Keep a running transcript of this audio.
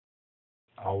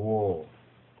Awo,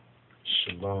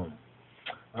 Shalom,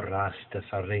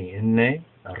 Rastafari Inne,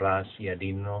 Ras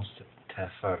Yadinos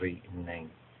Tafari Inne.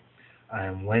 I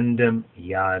am Wyndham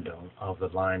Yado of the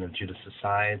line of Judah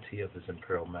Society of His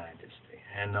Imperial Majesty.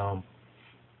 And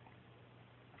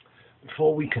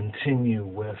before we continue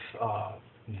with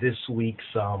this week's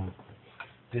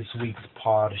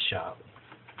Parashah,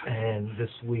 and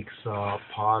this week's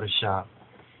Parashah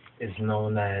is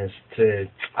known as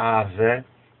Te'aveh,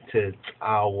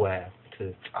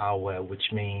 which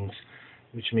means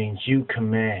you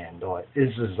command, or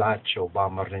Izazacho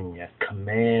Bamarinya,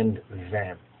 command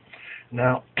them.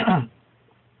 Now,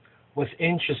 what's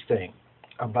interesting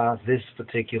about this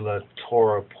particular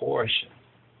Torah portion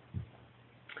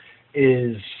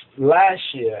is last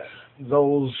year,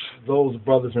 those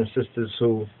brothers and sisters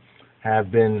who have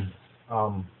been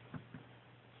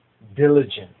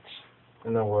diligent,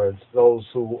 in other words, those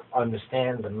who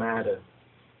understand the matter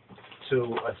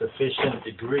to a sufficient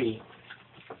degree,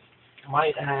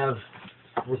 might have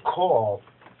recalled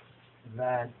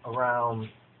that around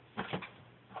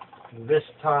this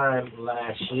time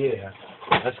last year,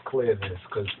 let's clear this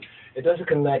because it doesn't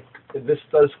connect. This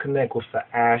does connect with the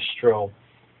astral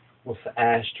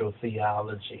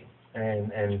theology,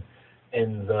 and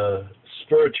the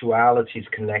spirituality is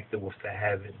connected with the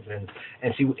heavens.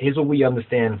 And see, here's what we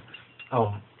understand: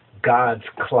 God's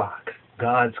clock,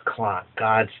 God's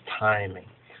timing.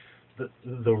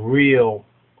 The real,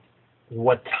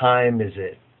 what time is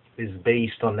it, is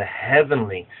based on the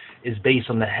heavenly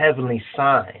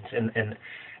signs,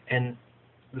 and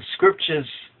the scriptures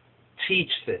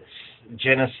teach this.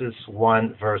 Genesis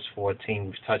 1 verse 14,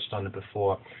 we've touched on it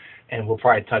before, and we'll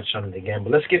probably touch on it again.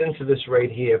 But let's get into this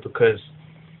right here, because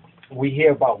we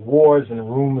hear about wars and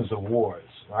rumors of wars,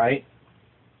 right?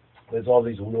 There's all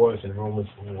these wars and rumors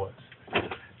of wars.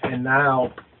 And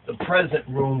now the present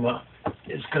rumor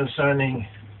is concerning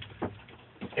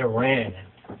Iran.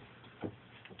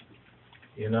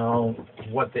 You know,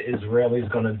 what the Israelis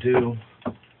going to do,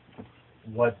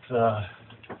 what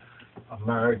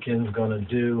Americans going to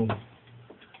do,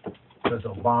 because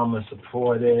Obama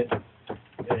supported.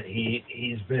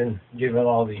 He's been giving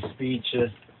all these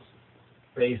speeches.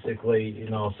 Basically, you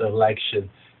know,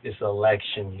 it's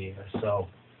election year. So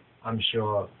I'm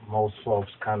sure most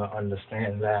folks kind of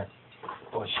understand that,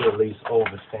 or should at least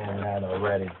understand that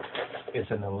already. It's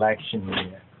an election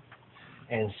year.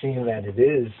 And seeing that it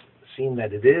is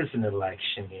an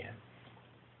election year,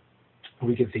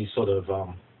 we get these sort of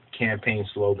campaign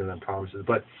slogans and promises.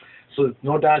 But so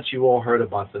no doubt you all heard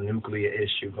about the nuclear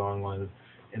issue going on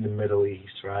in the Middle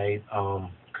East, right?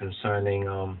 Concerning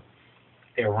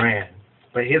Iran.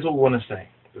 But here's what we want to say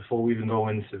before we even go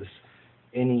into this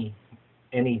any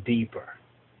deeper,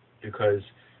 because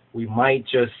we might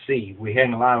just see, we're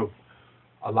hearing a lot.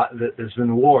 There's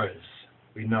been wars.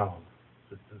 We know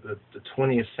the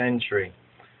 20th century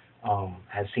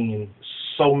has seen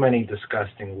so many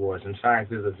disgusting wars. In fact,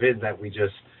 there's a vid that we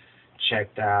just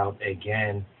checked out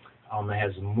again. It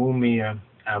has Mumia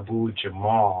Abu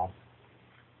Jamal,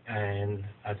 and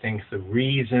I think the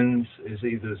reasons is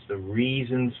either the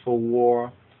reasons for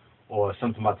war or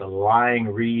something about the lying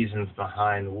reasons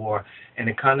behind war, and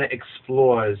it kind of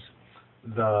explores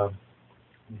the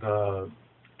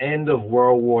end of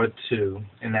World War II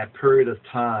in that period of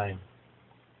time,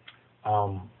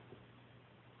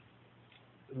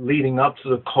 leading up to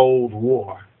the Cold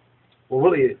War. Well,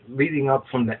 really leading up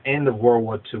from the end of World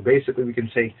War II. Basically, we can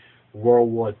say World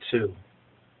War II.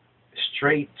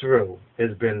 Straight through,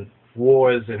 there's been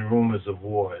wars and rumors of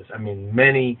wars. I mean,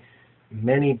 many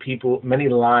people, many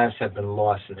lives have been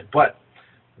lost in it. But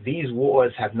these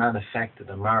wars have not affected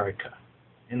America.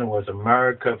 In other words,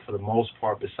 America, for the most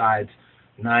part, besides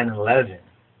 9/11,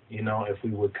 you know, if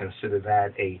we would consider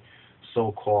that a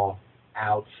so-called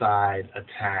outside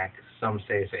attack, some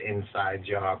say it's an inside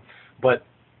job. But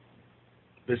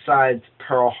besides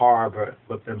Pearl Harbor,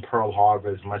 but then Pearl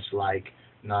Harbor is much like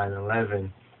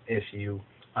 9/11, if you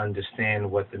understand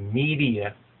what the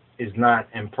media is not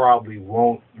and probably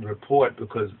won't report,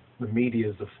 because the media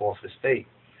is the fourth estate.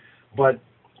 But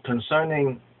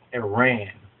concerning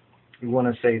Iran, we want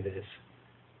to say this.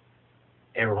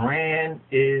 Iran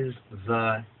is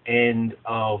the end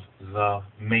of the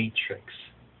matrix.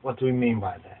 What do we mean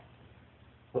by that?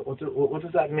 What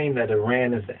does that mean, that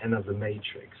Iran is the end of the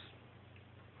matrix?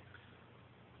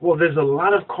 Well, there's a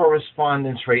lot of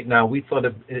correspondence right now. We thought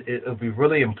it would be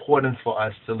really important for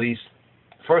us to at least,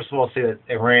 first of all, say that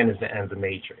Iran is the end of the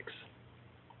matrix,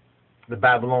 the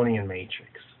Babylonian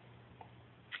matrix.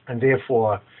 And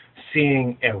therefore,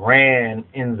 seeing Iran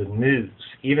in the news,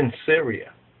 even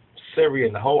Syria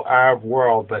and the whole Arab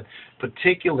world, but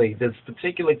there's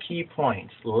particular key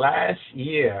points. Last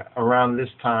year, around this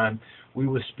time, we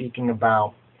were speaking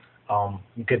about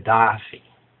Gaddafi,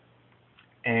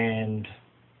 and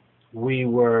we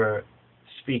were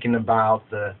speaking about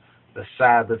the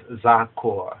Sabbath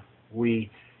Zachor. We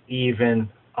even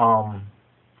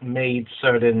made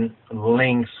certain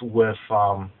links with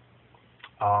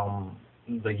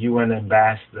the UN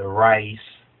Ambassador Rice,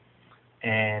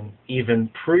 and even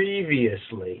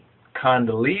previously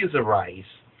Condoleezza Rice,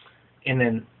 in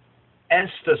an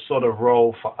Esther sort of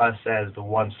role for us as the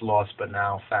once lost but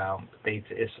now found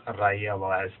Beta Israel,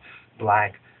 or as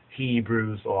black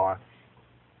Hebrews or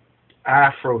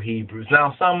Afro-Hebrews.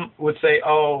 Now some would say,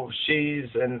 oh,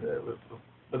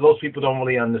 but those people don't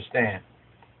really understand.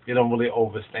 They don't really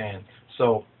understand.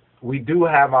 So we do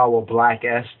have our black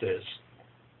Esthers.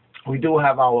 We do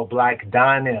have our black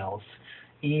Donnells,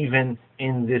 even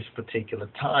in this particular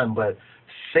time. But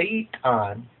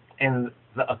Satan and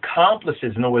the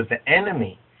accomplices, in other words, the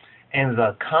enemy, and the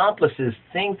accomplices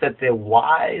think that they're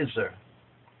wiser.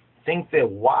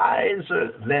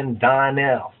 Than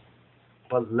Donnell.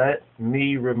 But let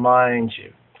me remind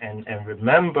you, and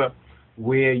remember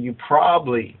where you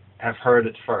probably have heard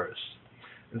it first,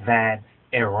 that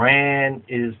Iran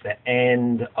is the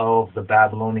end of the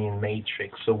Babylonian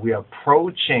matrix. So we are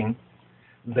approaching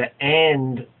the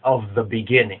end of the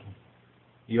beginning.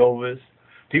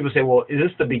 People say, well, is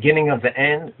this the beginning of the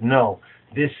end? No,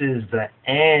 this is the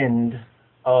end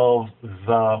of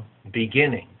the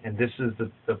beginning. And this is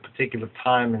the particular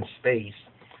time and space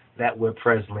that we're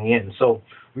presently in. So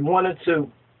we wanted to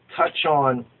touch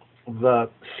on the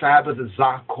Sabbath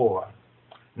Zachor.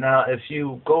 Now, if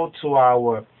you go to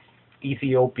our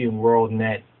Ethiopian World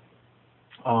Net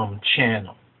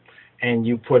channel, and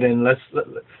you put in,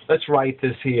 let's write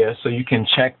this here so you can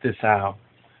check this out.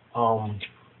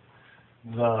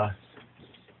 The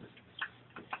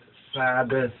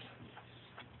Sabbath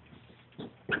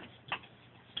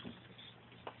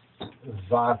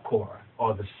Zachor,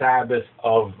 or the Sabbath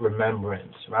of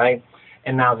Remembrance, right?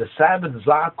 And now the Sabbath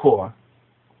Zachor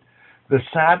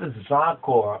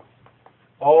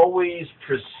always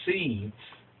precedes,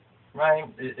 right?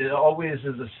 It always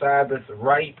is a Sabbath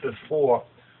right before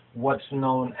what's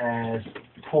known as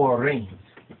Purim,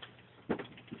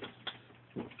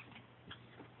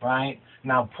 right?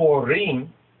 Now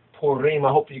Purim, I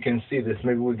hope you can see this.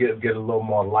 Maybe we'll get a little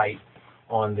more light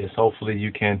on this. Hopefully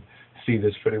you can see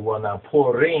this pretty well. Now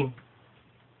Purim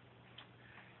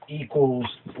equals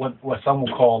what some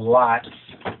will call lots,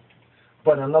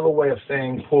 but another way of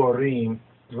saying Purim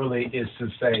really is to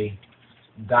say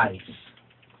dice.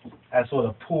 That's what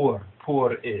a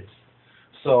pur is.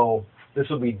 So this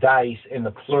will be dice in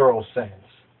the plural sense.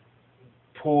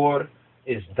 Pur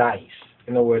is dice.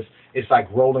 In other words, it's like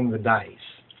rolling the dice.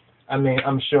 I mean,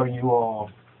 I'm sure you all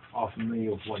are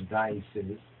familiar with what dice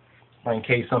is. But in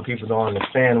case some people don't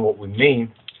understand what we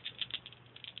mean,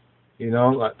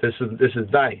 like this is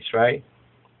dice, right?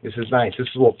 This is dice. This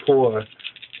is what pur,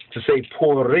 to say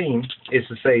Purim is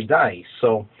to say dice.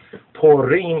 So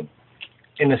Purim,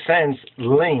 in a sense,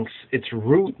 links, its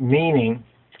root meaning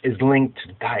is linked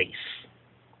to dice.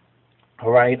 All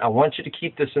right? I want you to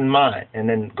keep this in mind. And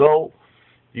then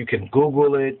you can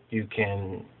Google it, you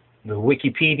can the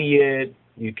Wikipedia it,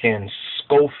 you can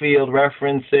Schofield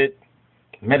reference it,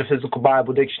 Metaphysical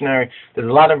Bible Dictionary. There's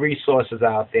a lot of resources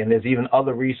out there, and there's even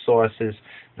other resources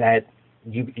that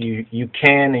you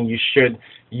can and you should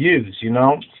use,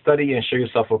 study and show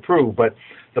yourself approved. But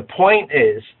the point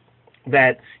is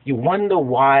that you wonder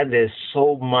why there's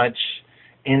so much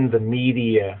in the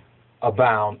media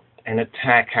about an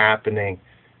attack happening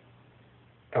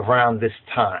around this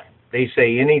time. They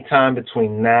say any time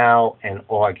between now and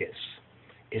August.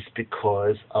 It's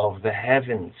because of the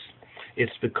heavens.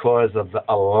 It's because of the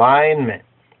alignment.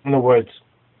 In other words,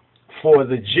 for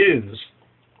the Jews,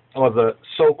 or the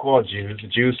so-called Jews, the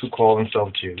Jews who call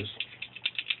themselves Jews,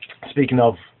 speaking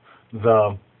of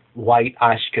the white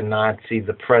Ashkenazi,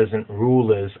 the present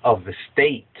rulers of the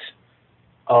state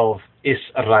of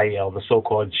Israel, the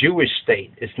so-called Jewish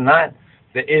state. It's not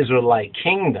the Israelite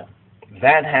kingdom.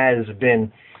 That has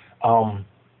been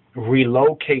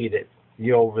relocated,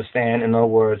 you understand? In other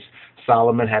words,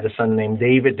 Solomon had a son named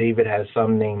David. David had a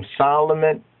son named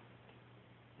Solomon,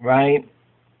 right?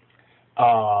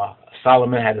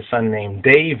 Solomon had a son named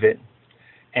David,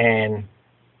 and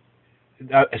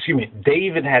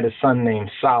David had a son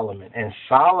named Solomon, and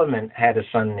Solomon had a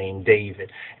son named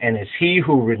David, and it's he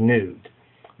who renewed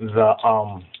the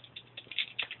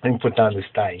let me put down this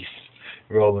dice,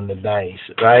 rolling the dice,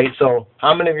 right? So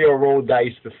how many of you have rolled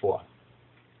dice before?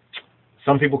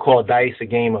 Some people call dice a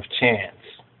game of chance.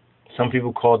 Some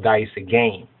people call dice a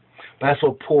game. But that's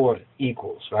what pur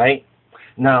equals, right?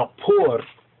 Now, pur,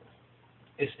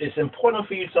 it's important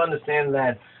for you to understand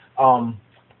that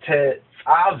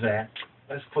te'ave,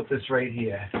 let's put this right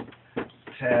here.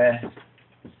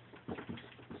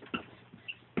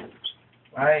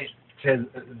 Right?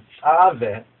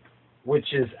 Te'ave,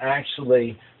 which is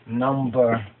actually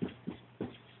number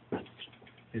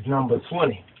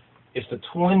 20. It's the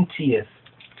 20th.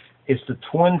 It's the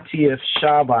 20th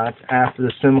Shabbat after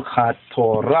the Simchat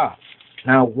Torah.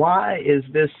 Now, why is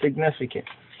this significant?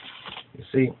 You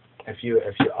see, if you're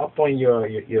up on your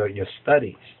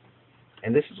studies,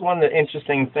 and this is one of the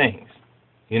interesting things,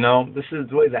 you know, this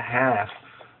is really the half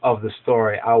of the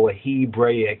story, our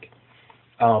Hebraic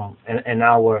and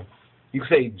our, you could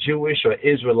say, Jewish or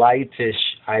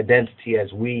Israelitish identity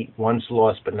as we once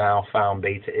lost but now found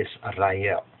Beta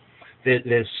Israel.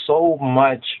 There's so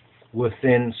much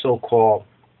within so-called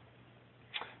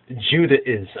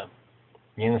Judaism.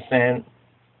 You understand?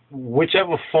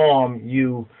 Whichever form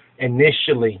you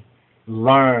initially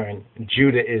learn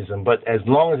Judaism, but as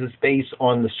long as it's based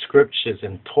on the scriptures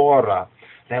and Torah,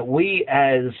 that we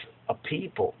as a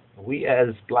people, we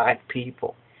as black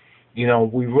people, you know,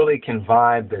 we really can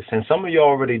vibe this. And some of you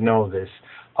already know this.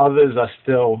 Others are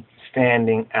still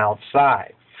standing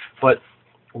outside. But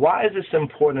why is this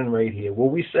important right here? Well,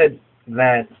 we said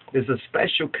that there's a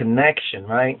special connection,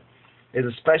 right?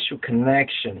 There's a special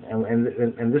connection,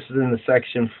 and this is in the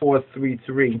section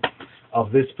 433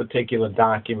 of this particular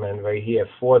document right here,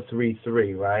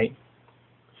 433, right?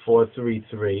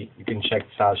 433. You can check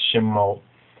this out. Shemot.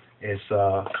 It's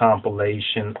a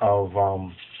compilation of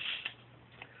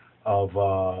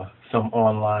some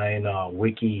online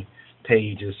wiki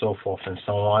pages, so forth and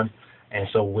so on. And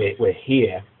so we're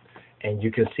here, and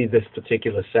you can see this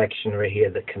particular section right here,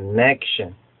 the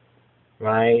connection,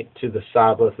 right, to the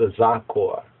Sabbath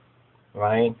Zachor,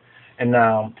 right? And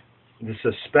now, this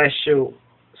is a special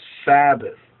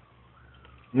Sabbath.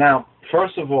 Now,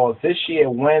 first of all, this year,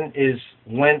 when is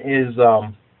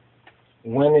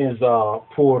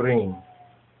Purim?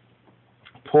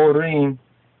 Purim.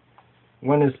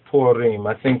 When is Purim?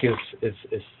 I think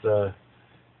it's the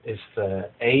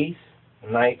 8th,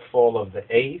 nightfall of the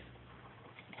 8th.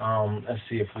 Let's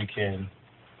see if we can.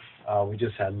 We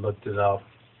just had looked it up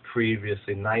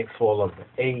previously. Nightfall of the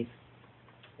 8th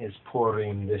is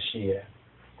Purim this year.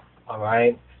 All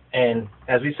right, and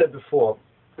as we said before,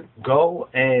 go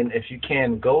and if you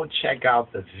can, go check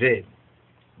out the vid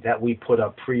that we put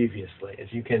up previously.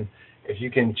 If you can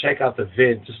check out the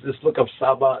vid, just look up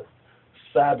Sabbath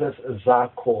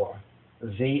Zachor,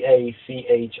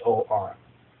 Zachor,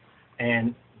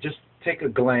 and just take a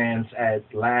glance at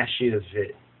last year's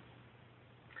vid.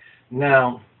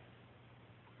 Now,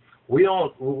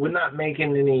 we're not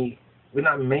making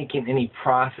any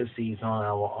prophecies on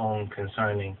our own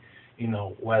concerning, you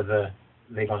know, whether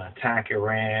they're going to attack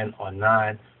Iran or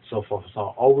not, so forth.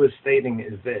 So all we're stating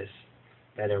is this,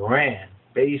 that Iran,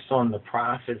 based on the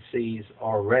prophecies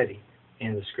already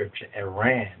in the scripture,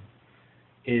 Iran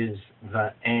is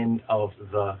the end of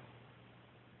the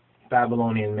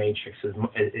Babylonian matrix,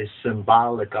 is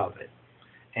symbolic of it.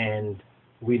 And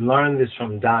we learn this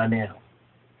from Daniel.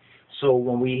 So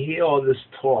when we hear all this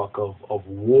talk of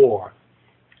war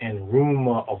and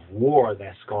rumor of war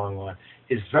that's going on,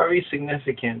 it's very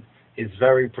significant, it's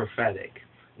very prophetic.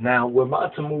 Now, we're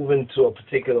about to move into a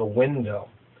particular window.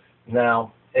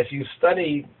 Now, if you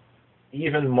study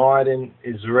even modern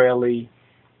Israeli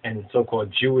and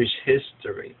so-called Jewish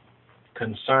history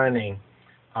concerning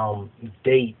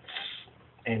dates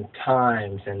and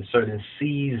times and certain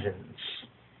seasons,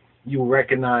 you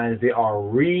recognize there are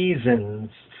reasons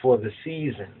for the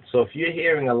season. So if you're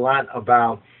hearing a lot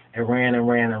about Iran,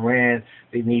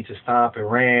 they need to stop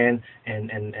Iran,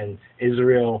 and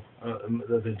Israel,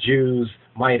 the Jews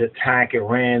might attack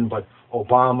Iran, but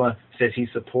Obama says he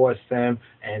supports them,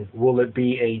 and will it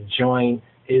be a joint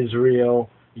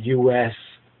Israel-U.S.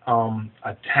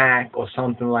 attack or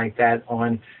something like that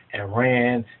on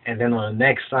Iran? And then on the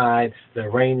next side, the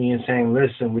Iranians saying,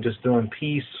 listen, we're just doing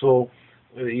peaceful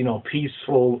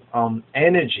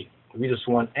energy. We just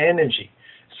want energy.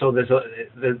 So there's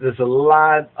a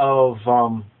lot of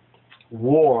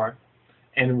war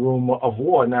and rumor of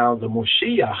war. Now the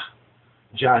Moshiach,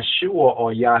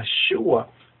 Yahshua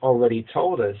already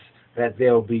told us that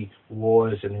there will be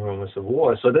wars and rumors of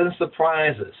war. So it doesn't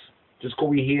surprise us. Just because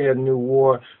we hear a new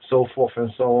war, so forth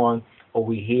and so on, or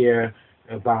we hear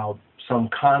about some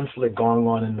conflict going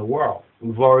on in the world.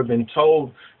 We've already been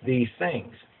told these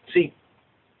things. See,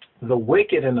 the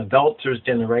wicked and adulterous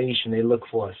generation, they look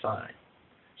for a sign.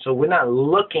 So we're not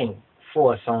looking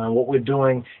for a sign. What we're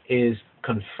doing is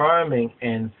confirming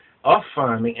and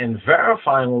affirming and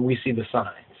verifying when we see the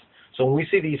signs. So when we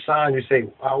see these signs, we say,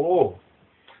 oh,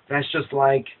 that's just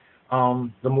like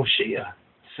the Moshiach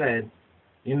said,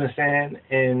 you understand,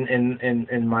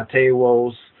 in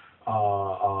Mateos,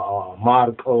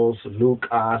 Marcos,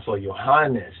 Lucas, or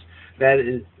Johannes.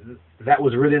 That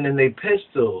was written in the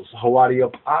epistles. Hawari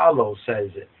Apollo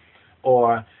says it.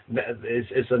 Or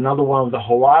it's another one of the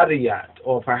Hawariyat.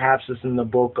 Or perhaps it's in the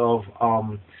book of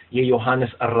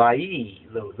Johannes Arai,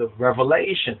 the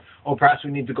Revelation. Or perhaps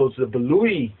we need to go to the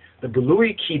Belui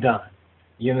Kidan.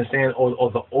 You understand?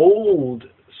 Or the old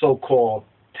so-called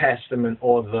Testament,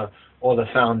 or the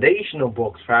foundational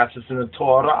books. Perhaps it's in the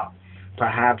Torah.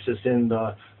 Perhaps it's in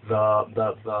the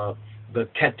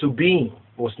Ketubim,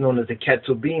 what's known as the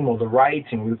Ketubim, or the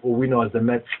writing, or we know as the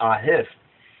Metzahif.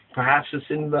 Perhaps it's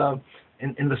in the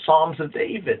Psalms of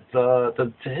David,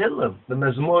 the Tehillim, the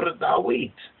Mezmor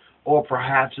Dawit, or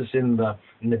perhaps it's in the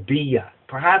Nebiah.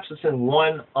 Perhaps it's in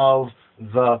one of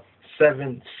the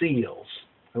 7 seals,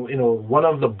 one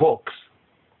of the books,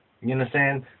 you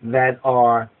understand, that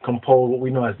are composed, what we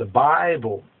know as the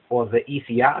Bible, or the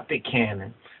Ethiopic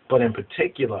canon, but in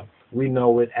particular, we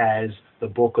know it as the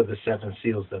book of the 7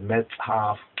 seals, the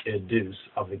Metzhaf Edus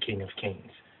of the King of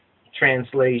Kings.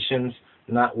 Translations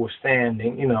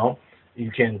notwithstanding,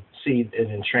 you can see it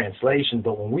in translation,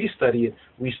 but when we study it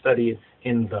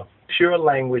in the pure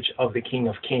language of the King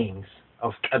of Kings,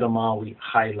 of Kedamawi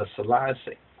Haile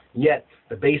Selassie. Yet,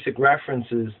 the basic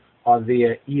references are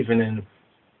there even in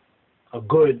a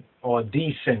good or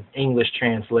decent English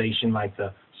translation like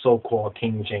the so-called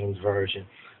King James Version,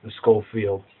 the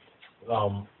Schofield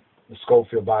Bible.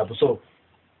 So,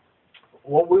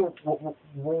 what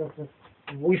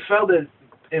we felt it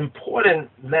important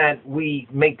that we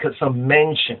make some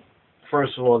mention,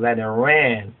 first of all, that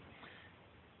Iran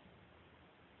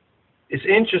is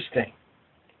interesting,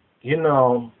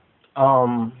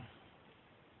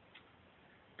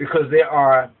 because there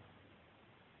are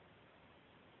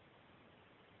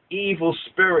evil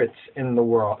spirits in the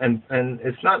world, and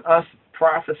it's not us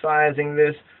prophesizing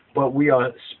this, but we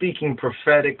are speaking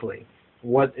prophetically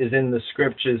what is in the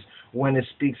scriptures when it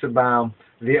speaks about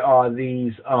there are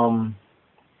these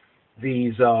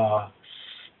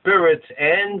spirits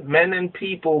and men and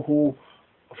people who,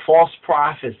 false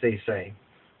prophets, they say,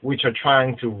 which are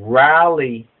trying to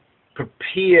rally,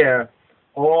 prepare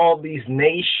all these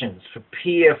nations,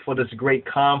 prepare for this great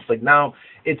conflict. Now,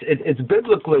 it's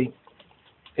biblically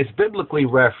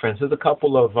referenced. There's a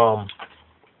couple of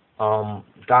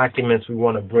documents we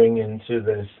want to bring into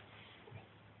this.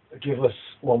 Give us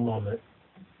one moment.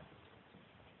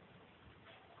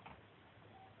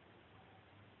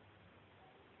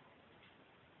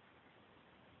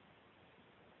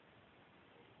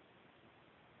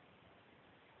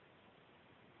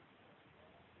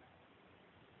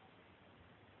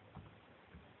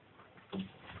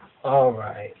 All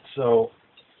right, so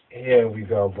here we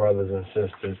go, brothers and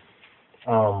sisters.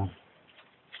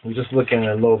 We're just looking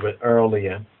at a little bit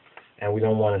earlier, and we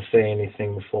don't want to say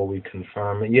anything before we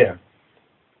confirm it. Yeah,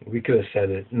 we could have said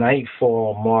it.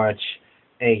 Nightfall, March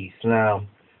 8th. Now,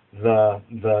 the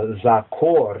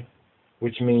Zachor,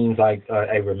 which means like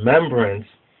a remembrance,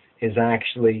 is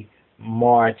actually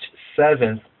March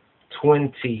 7th,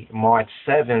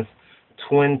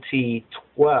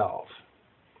 2012.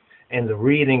 And the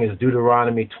reading is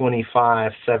Deuteronomy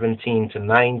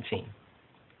 25:17-19,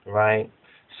 right?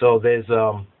 So there's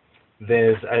I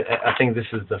think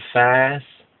this is the fast.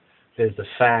 There's the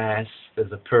fast.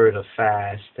 There's a period of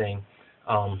fasting,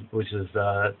 which is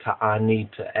Ta'anit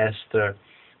to Esther,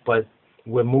 but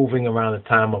we're moving around the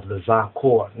time of the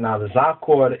Zachor. Now the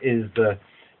Zachor is the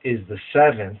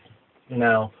 7th.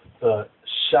 Now the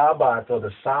Shabbat or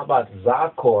the Sabbath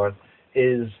Zachor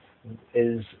is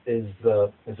a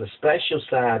special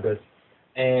Sabbath,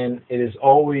 and it is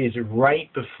always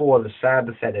right before the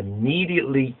Sabbath that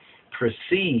immediately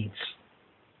precedes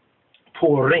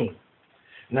Purim.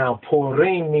 Now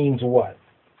Purim means what?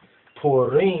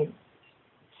 Purim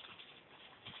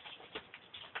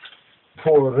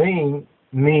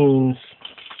means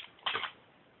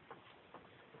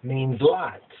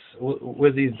lots.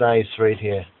 With these dice right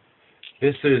here.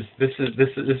 This is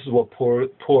what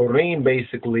Purim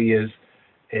basically is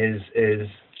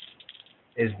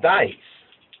dice.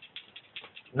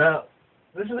 Now,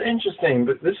 this is interesting,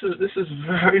 but this is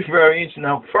very, very interesting.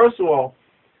 Now, first of all,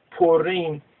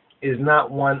 Purim is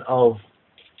not one of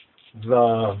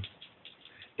the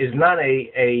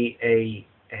a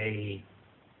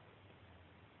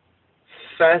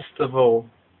festival,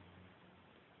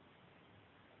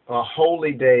 a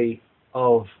holy day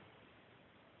of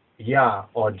Yah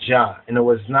or Jah. In other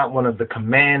words, it's not one of the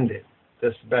commanded.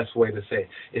 That's the best way to say it.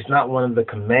 It's not one of the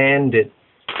commanded.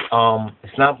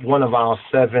 It's not one of our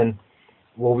 7,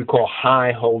 what we call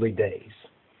high holy days.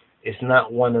 It's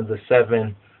not one of the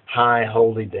 7 high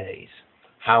holy days.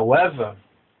 However,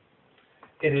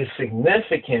 it is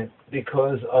significant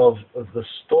because of the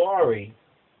story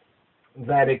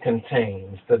that it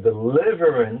contains, the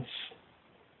deliverance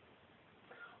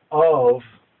of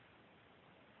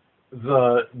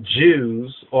the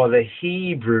Jews or the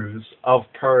Hebrews of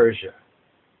Persia.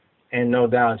 And no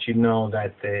doubt you know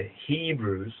that the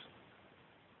Hebrews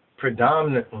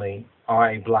predominantly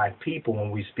are a black people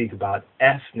when we speak about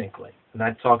ethnically. I'm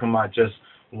not talking about just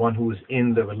one who is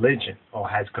in the religion or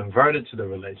has converted to the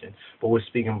religion, but we're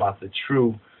speaking about the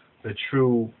true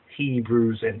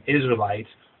Hebrews and Israelites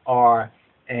are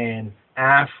an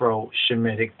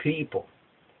Afro-Shemitic people.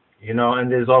 You know,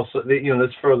 and there's also, you know,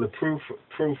 there's further proof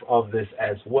of this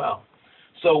as well.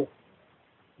 So,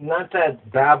 not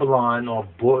that Babylon or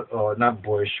not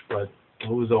Bush, but it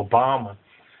was Obama,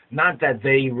 not that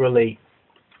they really,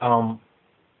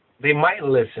 they might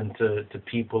listen to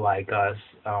people like us,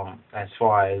 as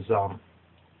far as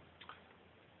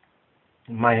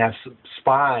might have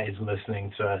spies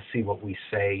listening to us, see what we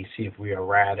say, see if we are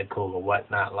radical or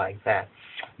whatnot like that.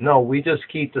 No, we just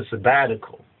keep the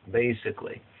sabbatical,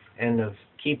 basically. And if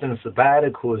keeping the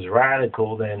sabbatical is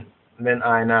radical, then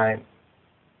I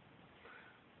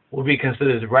will be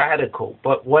considered radical.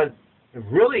 But what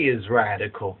really is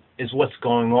radical is what's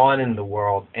going on in the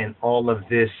world and all of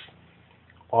this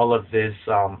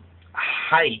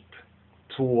hype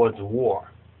towards war.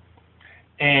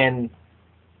 And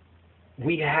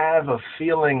we have a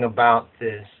feeling about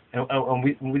this, and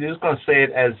we're just going to say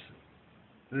it as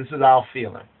this is our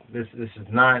feeling. This is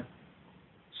not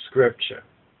scripture.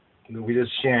 We're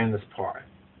just sharing this part.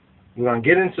 We're going to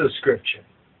get into the scripture.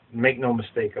 Make no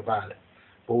mistake about it.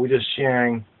 But we're just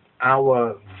sharing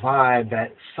our vibe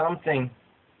that something,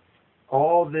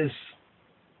 all this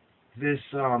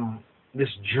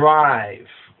drive,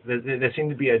 there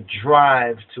seems to be a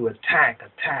drive to attack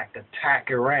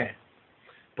Iran.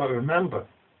 But remember,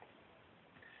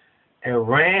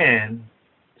 Iran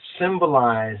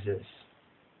symbolizes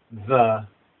the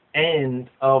end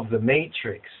of the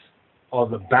matrix, or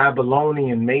the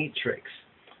Babylonian matrix.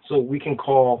 So we can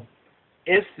call,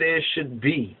 if there should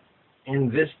be in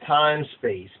this time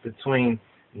space between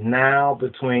Zachor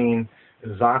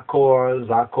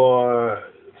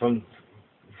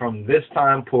from this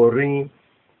time, Purim,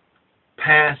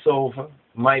 Passover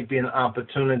might be an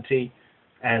opportunity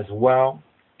as well.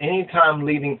 Anytime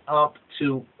leading up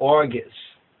to August,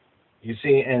 you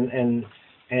see, and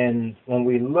when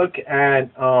we look at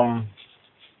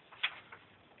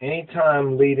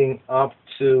anytime leading up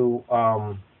to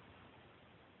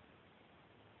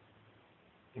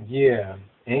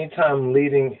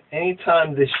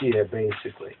anytime this year,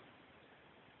 basically,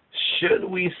 should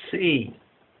we see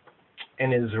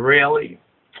an Israeli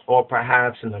or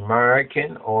perhaps an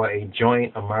American or a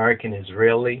joint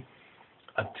American-Israeli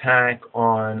attack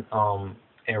on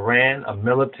Iran, a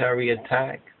military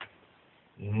attack,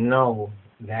 know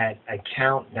that a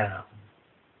countdown,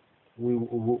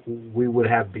 we would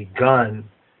have begun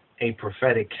a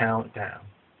prophetic countdown.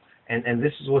 And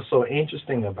this is what's so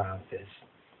interesting about this.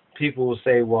 People will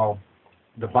say, well,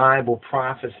 the Bible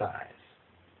prophesies.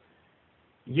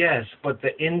 Yes, but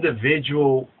the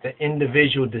individual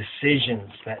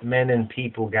decisions that men and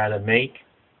people got to make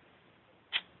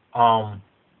are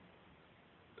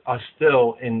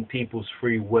still in people's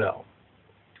free will.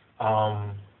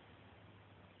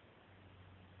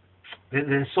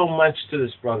 There's so much to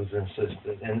this, brothers and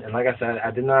sisters. And like I said,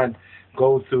 I did not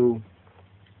go through,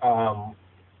 a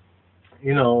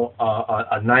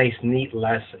nice, neat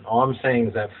lesson. All I'm saying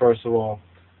is that, first of all,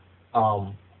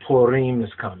 Purim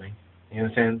is coming. You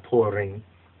understand? Purim.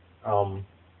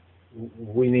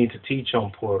 We need to teach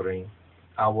on Purim.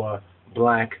 Our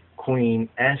black queen,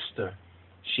 Esther,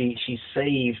 she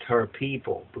saved her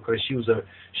people because she was a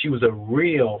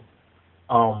real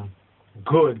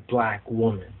good black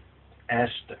woman.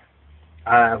 Esther.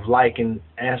 I've likened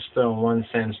Esther in one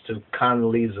sense to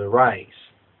Condoleezza Rice.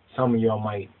 Some of y'all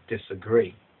might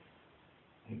disagree.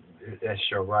 That's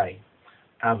your right.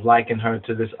 I've likened her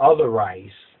to this other Rice,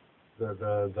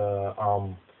 the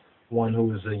one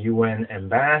who is a UN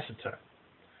ambassador.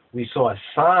 We saw a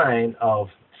sign of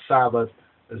SABBATH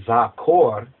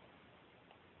ZACHOR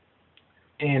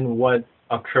in what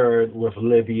occurred with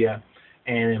Libya,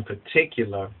 and in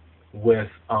particular with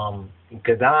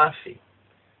Gaddafi.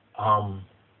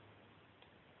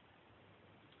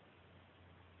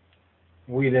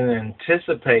 We didn't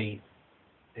anticipate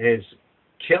his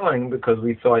killing because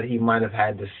we thought he might have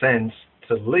had the sense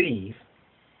to leave.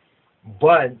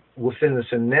 But within the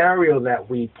scenario that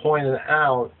we pointed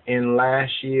out in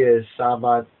last year's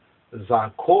SABBATH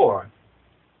ZACHOR,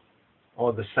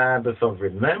 or the Sabbath of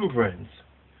Remembrance,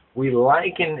 we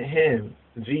liken him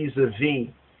vis-a-vis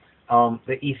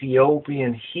the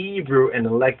Ethiopian Hebrew and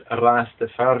elect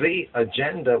Rastafari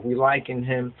agenda. We liken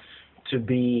him to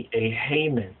be a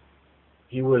Haman.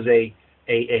 He was a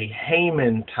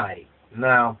Haman type.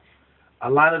 Now, a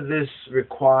lot of this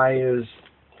requires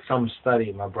some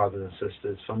study, my brothers and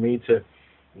sisters, for me to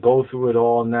go through it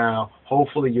all now.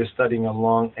 Hopefully you're studying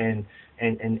along and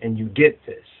you get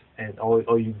this,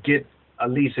 or you get at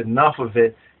least enough of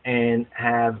it and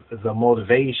have the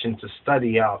motivation to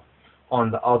study out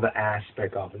on the other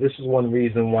aspect of it. This is one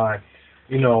reason why,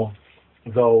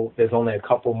 though there's only a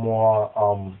couple more,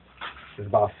 there's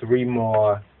about three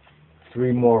more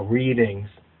readings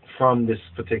from this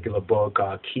particular book,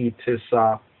 Ki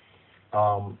Tisa,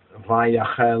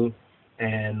 Vial,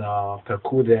 and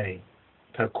Pekude.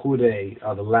 Pekude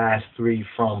are the last three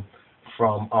from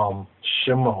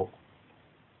Shemot,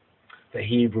 the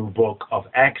Hebrew book of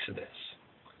Exodus.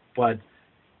 But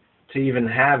to even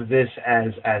have this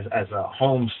as a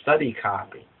home study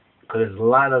copy, because there's a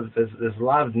lot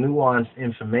of nuanced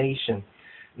information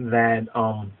that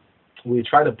we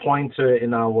try to point to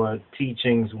in our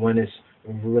teachings when it's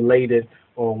related,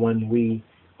 or when we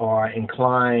are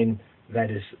inclined that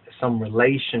is some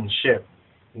relationship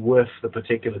with the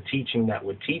particular teaching that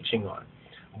we're teaching on.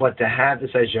 But to have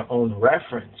this as your own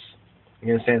reference,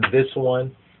 you understand, this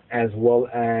one as well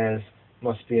as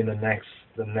must be in the next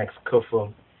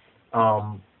kufr,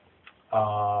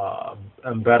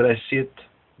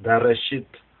 Bereshit,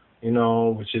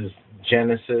 which is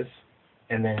Genesis,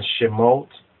 and then Shemot,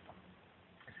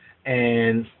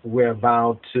 and we're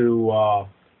about to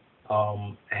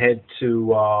head to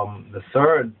the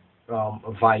third,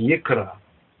 Vayikra,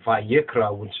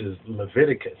 which is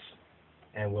Leviticus,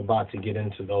 and we're about to get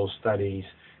into those studies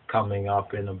coming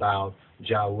up in about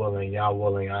Yah willing,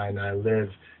 I and I live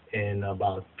in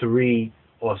about 3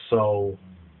 or so,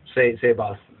 say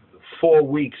about 4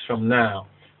 weeks from now,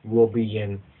 we'll be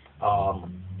in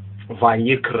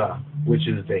Vayikra, which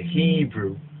is the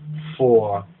Hebrew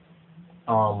for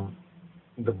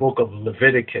the book of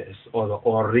Leviticus, or the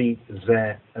Orit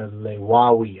Ze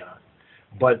Lewawiyan.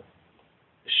 But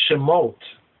Shemot,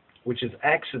 which is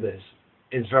Exodus,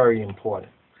 is very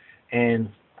important. And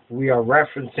we are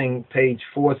referencing page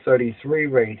 433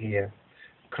 right here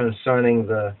concerning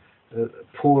the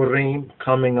Purim,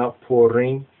 coming up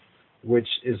Purim, which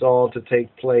is all to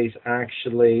take place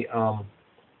actually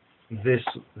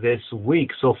this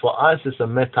week. So for us, it's a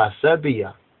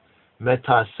Metasebia.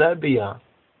 Metasebia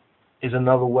is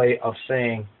another way of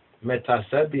saying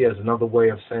Zachor.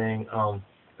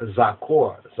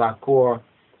 Zachor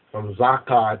from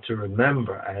Zakar, to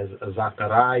remember, as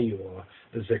Zachariah or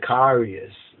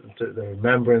Zacharias, to the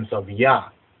remembrance of Yah.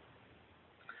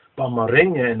 But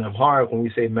Marinya in Amharic, when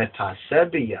we say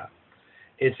Metasebia,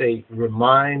 it's a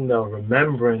reminder,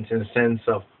 remembrance, in the sense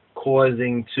of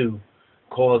causing to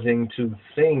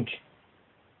think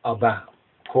about.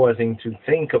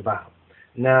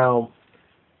 Now,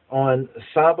 on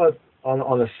Sabbath,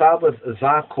 on the Sabbath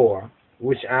Zachor,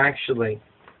 which actually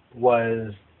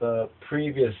was the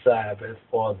previous Sabbath,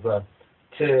 or the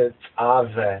Tet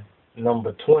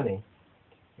number 20,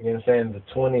 you understand, the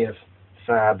 20th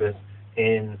Sabbath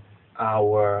in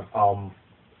our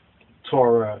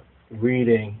Torah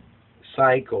reading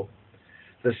cycle.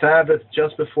 The Sabbath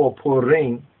just before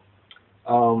Purim,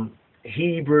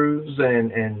 Hebrews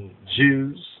and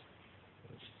Jews,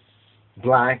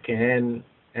 black and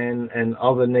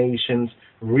other nations,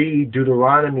 read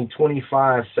Deuteronomy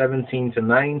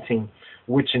 25:17-19,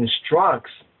 which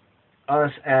instructs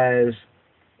us as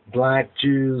black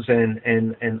Jews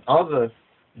and other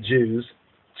Jews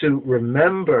to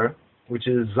remember, which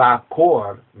is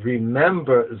Zachor,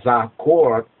 remember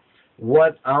Zachor,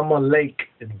 what Amalek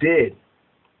did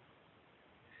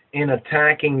in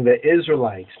attacking the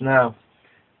Israelites. Now,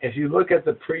 if you look at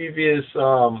the previous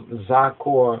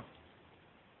Zachor,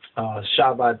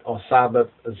 Shabbat or Sabbath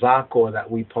Zachor that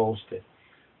we posted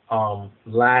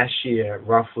last year,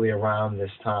 roughly around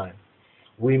this time,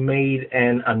 we made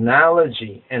an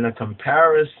analogy and a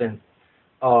comparison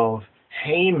of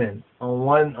Haman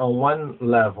on one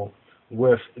level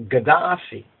with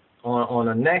Gaddafi on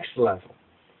the next level.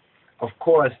 Of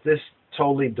course, this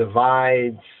totally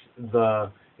divides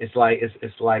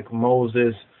it's like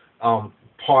Moses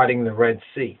parting the Red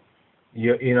Sea.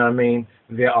 You know what I mean?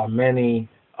 There are many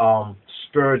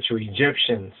spiritual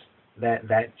Egyptians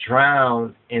that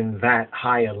drown in that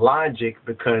higher logic,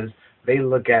 because they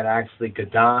look at actually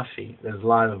Gaddafi. There's a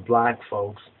lot of black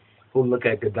folks who look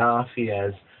at Gaddafi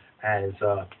as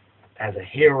a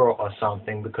hero or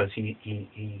something, because he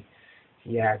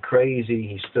got crazy.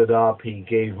 He stood up. He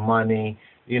gave money,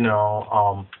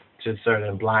 to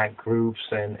certain black groups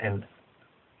and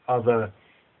other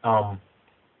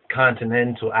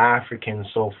continental Africans,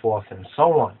 so forth and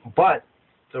so on. But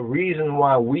the reason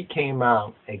why we came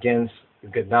out against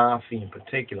Gaddafi in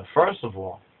particular, first of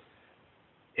all,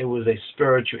 it was a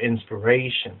spiritual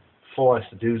inspiration for us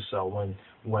to do so.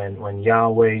 When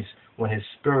His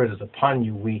Spirit is upon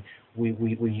you, we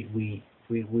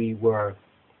were,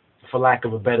 for lack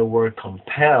of a better word,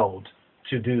 compelled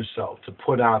to do so, to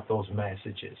put out those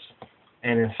messages.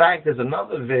 And in fact, there's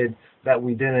another vid that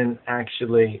we didn't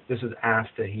actually, this is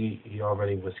after he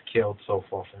already was killed, so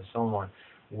forth and so on,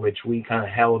 which we kind of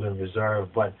held in reserve,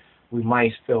 but we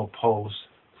might still post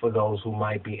for those who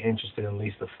might be interested in at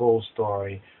least the full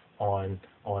story on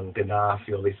Gaddafi,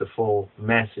 or at least the full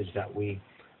message that we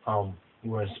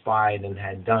were inspired and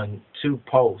had done to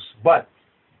post. But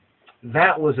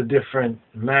that was a different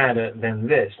matter than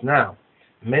this. Now,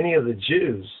 many of the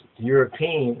Jews,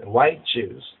 European white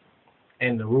Jews,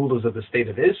 and the rulers of the state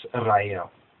of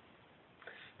Israel,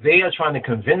 they are trying to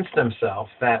convince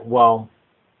themselves that, well,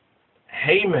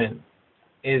 Haman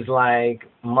is like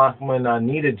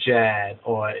Mohammedans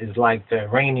or is like the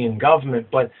Iranian government,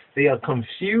 but they are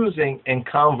confusing and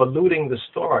convoluting the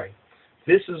story.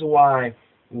 This is why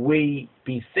we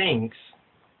bethinks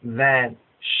that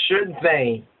should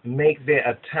they make their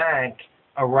attack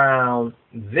around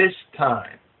this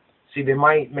time, see, they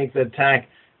might make the attack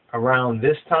around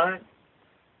this time,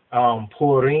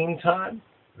 Purim time,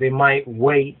 they might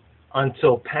wait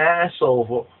until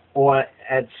Passover or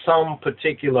at some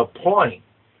particular point.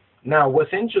 Now,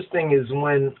 what's interesting is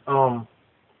when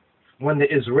the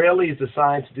Israelis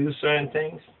decide to do certain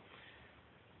things,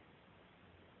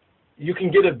 you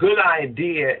can get a good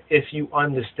idea if you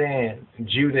understand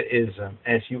Judaism,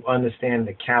 if you understand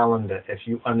the calendar, if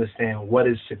you understand what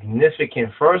is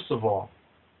significant, first of all,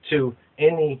 to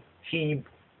any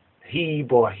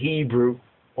Heb or Hebrew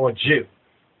or Jew.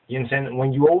 You understand?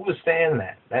 When you understand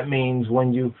that, that means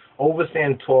when you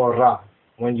understand Torah,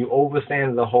 when you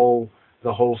understand the whole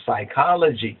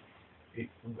psychology,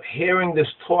 hearing this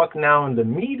talk now in the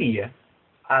media,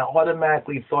 I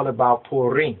automatically thought about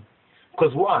Purim.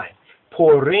 Because why?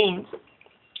 Purim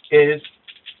is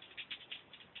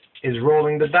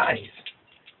rolling the dice.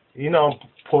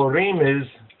 Purim is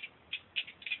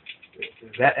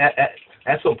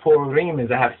that's what Purim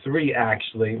is. I have three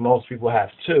actually. Most people have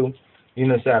two.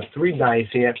 So I have three dice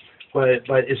here, but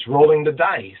it's rolling the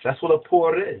dice. That's what a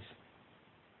pour is.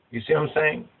 You see what I'm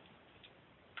saying?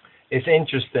 It's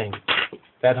interesting,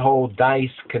 that whole dice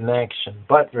connection.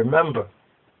 But remember,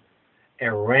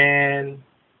 Iran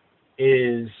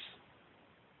is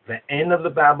the end of the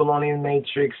Babylonian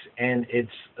matrix, and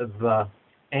it's the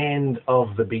end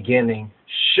of the beginning,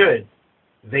 should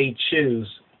they choose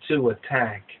to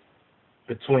attack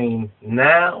between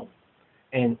now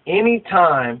and any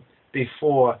time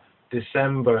before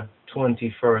December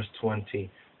 21st,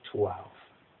 2012.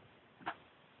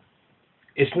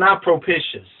 It's not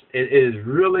propitious. It is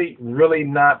really, really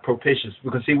not propitious,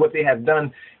 because see, what they have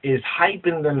done is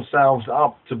hyping themselves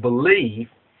up to believe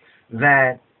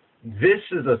that this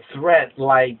is a threat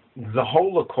like the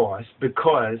Holocaust,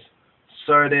 because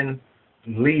certain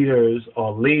leaders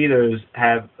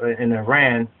have in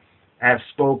Iran have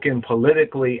spoken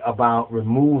politically about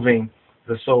removing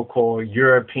the so-called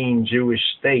European Jewish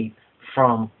state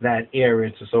from that area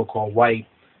to so-called white,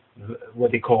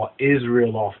 what they call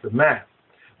Israel, off the map.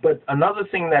 But another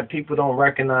thing that people don't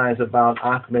recognize about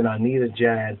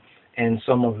Ahmadinejad and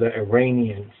some of the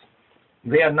Iranians,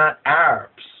 they are not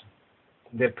Arabs.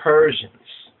 They're Persians.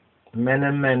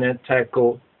 MENE,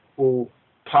 TEKEL,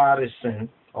 UPHARISIN,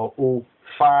 or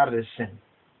UPHARISIN.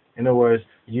 In other words,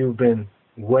 you've been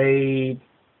weighed,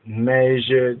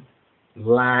 measured,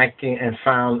 lacking, and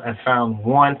found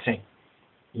wanting.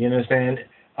 You understand?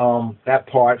 That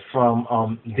part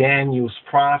from Daniel's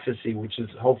prophecy, which is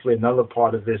hopefully another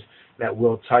part of this that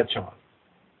we'll touch on.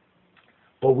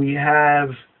 But we have,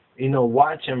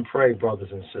 watch and pray,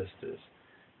 brothers and sisters.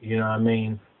 You know what I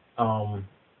mean?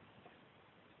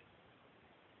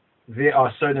 There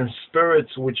are certain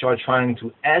spirits which are trying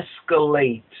to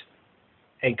escalate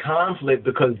a conflict,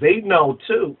 because they know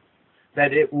too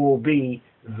that it will be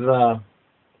the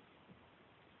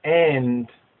end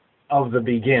of the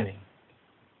beginning.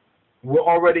 We've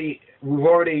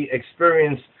already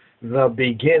experienced the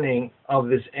beginning of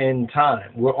this end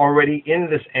time. We're already in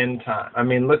this end time. I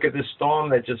mean, look at this storm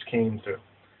that just came through.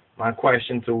 My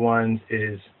question to ones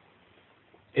is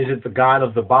it the God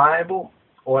of the Bible,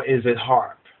 or is it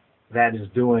HARP that is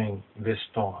doing this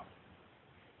storm?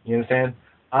 You understand?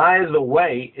 Either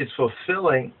way, it's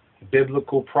fulfilling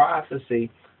biblical prophecy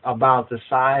about the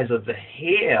size of the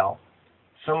hail.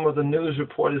 Some of the news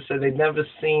reporters said they'd never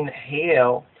seen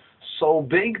hail so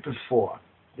big before.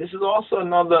 This is also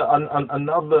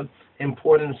another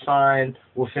important sign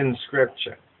within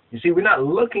Scripture. You see, we're not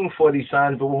looking for these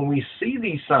signs, but when we see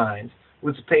these signs,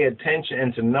 we're to pay attention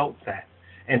and to note that,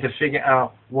 and to figure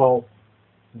out, well,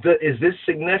 is this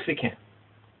significant?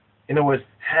 In other words,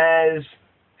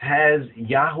 has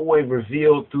Yahweh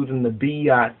revealed through the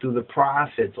Nabiyat, through the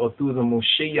prophets, or through the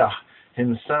Moshiach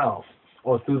himself,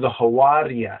 or through the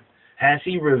Hawariyat? Has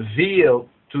he revealed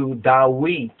through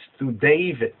Dawit, through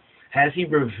David? Has he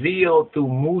revealed through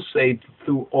Musa,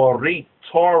 through Orit,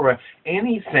 Torah,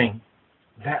 anything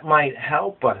that might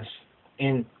help us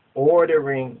in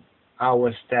ordering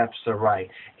our steps aright,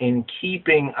 in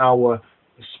keeping our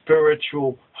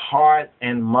spiritual heart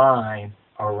and mind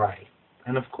aright?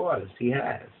 And of course, he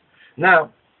has.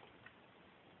 Now,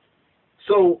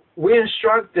 so we're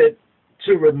instructed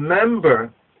to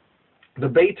remember, the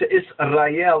Beta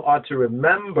Israel are to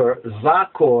remember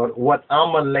Zachor, what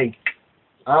Amalek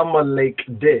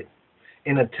did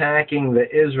in attacking the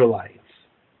Israelites.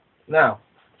 Now,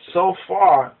 so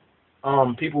far,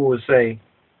 people would say,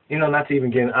 not to even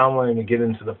get, I don't want to even get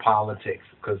into the politics,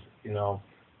 because,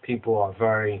 people are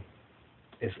very,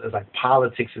 it's like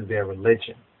politics is their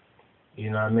religion. You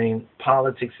know what I mean?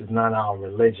 Politics is not our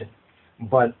religion.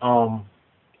 But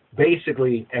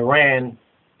basically, Iran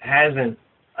hasn't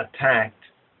attacked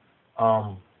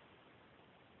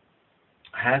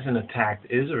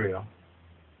Israel.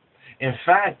 In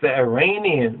fact, the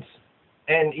Iranians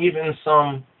and even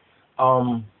some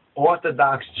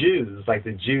Orthodox Jews, like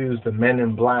the Jews, the men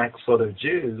in black sort of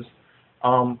Jews,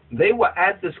 they were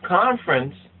at this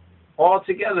conference all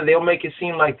together. They'll make it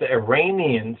seem like the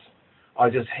Iranians are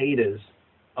just haters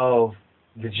of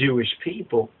the Jewish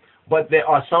people. But there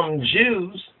are some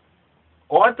Jews,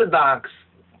 Orthodox,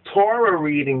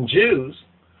 Torah-reading Jews,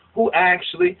 who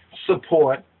actually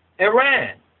support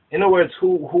Iran. In other words,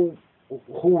 who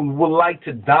would like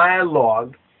to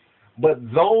dialogue, but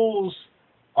those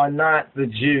are not the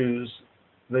Jews,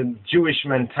 the Jewish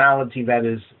mentality that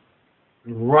is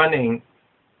running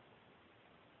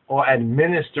or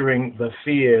administering the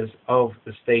fears of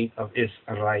the state of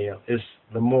Israel. It's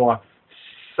the more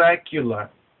secular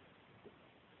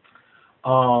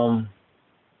and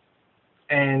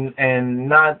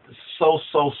not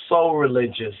so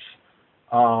religious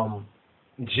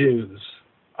Jews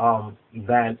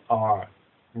that are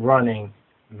running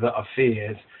the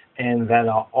affairs, and that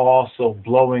are also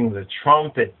blowing the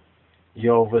trumpet,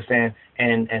 you understand,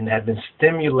 and have been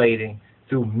stimulating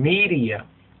through media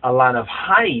a lot of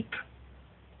hype,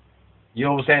 you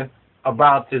understand,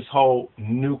 about this whole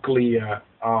nuclear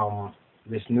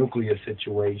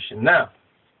situation. Now,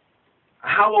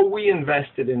 how are we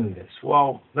invested in this?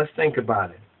 Well, let's think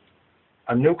about it.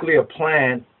 A nuclear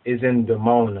plant is in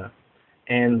Dimona,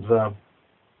 and the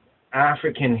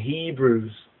African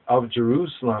Hebrews of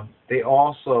Jerusalem, they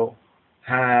also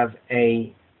have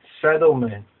a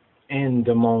settlement in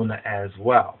Dimona as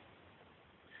well.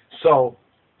 So,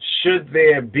 should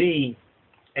there be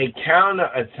a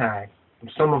counterattack from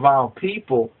some of our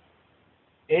people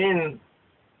in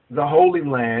the Holy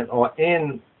Land or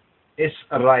in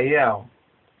Israel,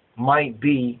 might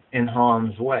be in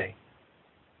harm's way.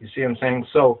 You see what I'm saying?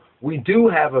 So we do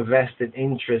have a vested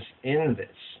interest in this.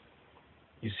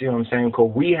 You see what I'm saying?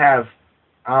 Because we have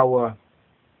our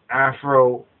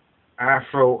Afro-Hebrew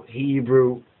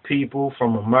people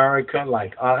from America,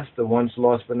 like us, the once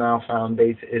lost but now found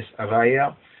Beta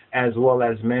Israel, as well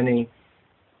as many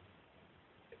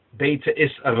Beta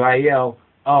Israel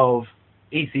of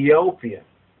Ethiopia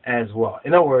as well.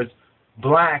 In other words,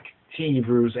 black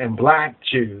Hebrews and black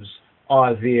Jews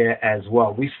are there as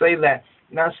well. We say that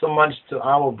not so much to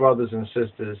our brothers and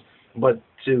sisters, but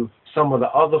to some of the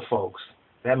other folks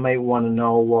that may want to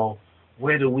know, well,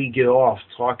 where do we get off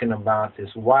talking about this?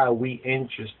 Why are we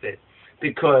interested?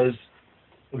 Because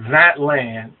that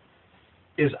land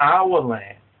is our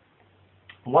land.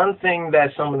 One thing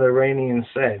that some of the Iranians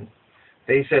said,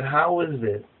 they said, how is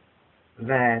it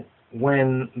that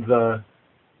when the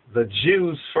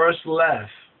Jews first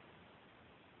left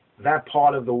that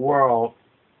part of the world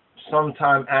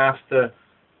sometime after,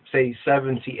 say,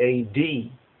 70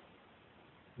 A.D.,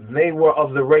 they were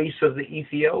of the race of the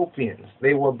Ethiopians.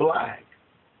 They were black.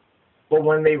 But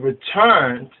when they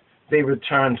returned, they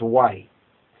returned white.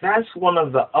 That's one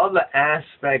of the other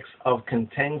aspects of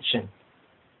contention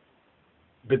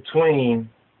between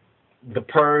the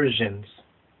Persians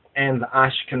and the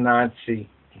Ashkenazi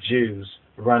Jews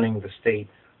running the state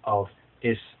of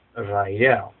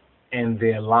Israel, and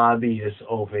their lobbyists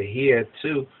over here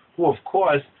too, who of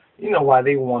course, you know why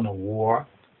they want a war,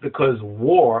 because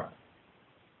war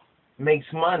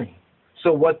makes money.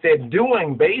 So what they're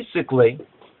doing basically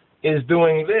is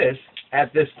doing this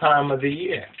at this time of the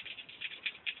year.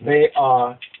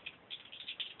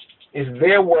 It's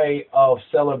their way of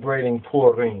celebrating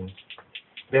Purim.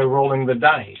 They're rolling the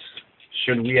dice.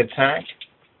 Should we attack?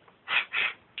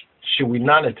 Should we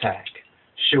not attack?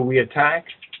 Should we attack?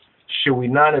 Should we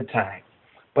not attack?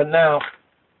 But now,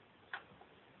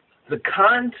 the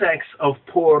context of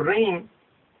Purim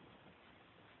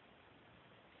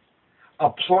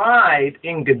applied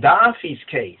in Gaddafi's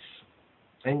case,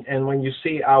 and when you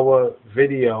see our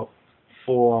video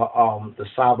for the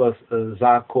SABBATH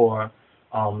ZACHOR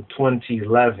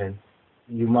 2011,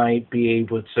 you might be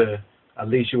able to, at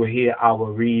least you'll hear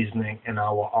our reasoning and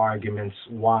our arguments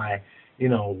why,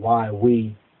 why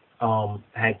we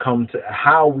had come to,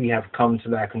 how we have come to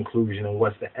that conclusion, and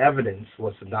what's the evidence,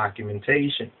 what's the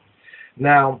documentation.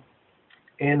 Now,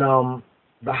 in the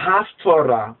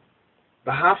Haftarah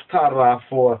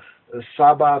for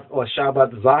Sabbath or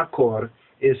Shabbat Zachor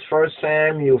is 1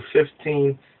 Samuel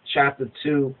 15, chapter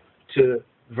 2 to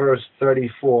verse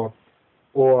 34,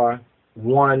 or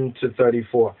 1 to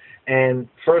 34. And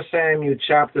 1 Samuel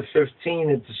chapter 15,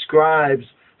 it describes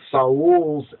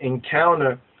Saul's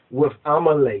encounter with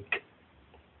Amalek,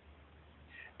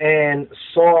 and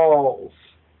Saul's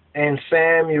and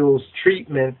Samuel's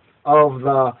treatment of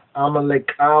the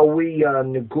Amalekawi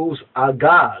Negus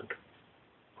Agag.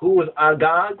 Who was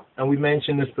Agag? And we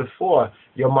mentioned this before.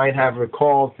 You might have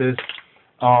recalled this,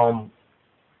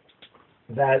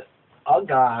 that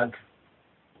Agag,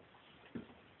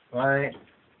 right?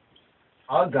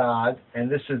 Agag,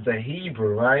 and this is the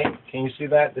Hebrew, right? Can you see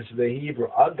that? This is the Hebrew.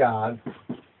 Agag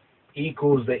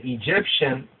equals the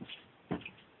Egyptian.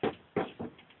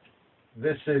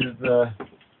 This is the,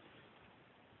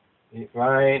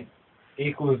 right,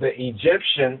 equals the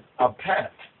Egyptian Apep.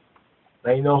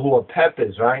 Now you know who Apep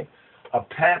is, right?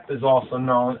 Apep is also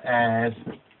known as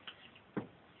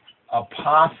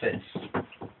Apophis.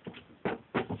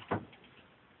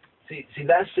 See,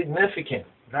 that's significant.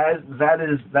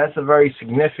 That's a very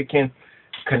significant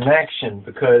connection,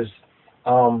 because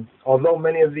although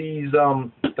many of these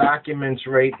documents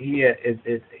right here,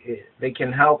 they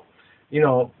can help,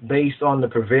 based on the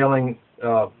prevailing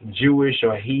Jewish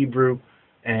or Hebrew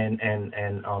and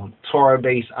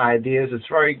Torah-based ideas, it's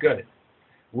very good.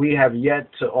 We have yet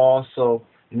to also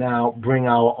now bring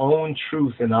our own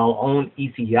truth and our own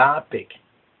Ethiopic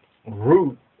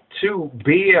root to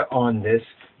bear on this,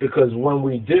 because when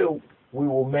we do, we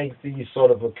will make these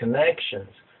sort of connections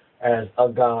as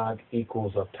Agag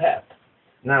equals Apep.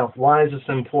 Now, why is this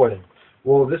important?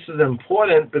 Well, this is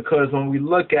important because when we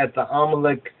look at the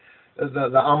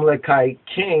Amalekite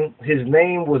king, his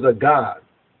name was Agag.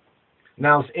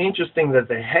 Now, it's interesting that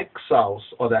the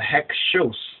Hyksos or the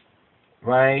Hyksos,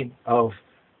 right, of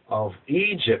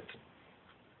Egypt,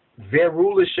 their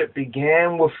rulership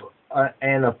began with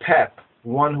an Apep,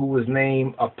 one who was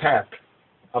named Apep,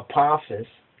 Apophis,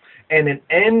 and it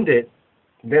ended,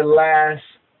 their last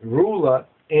ruler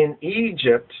in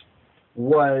Egypt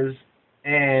was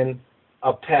an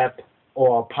Apep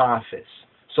or Apophis.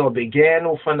 So it began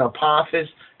with an Apophis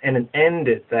and it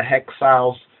ended the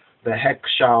Hyksos, the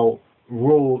Hyksos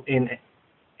rule in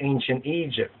ancient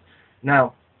Egypt.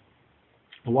 Now,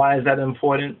 why is that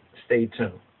important? Stay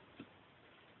tuned.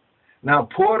 Now,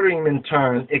 Purim, in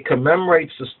turn, it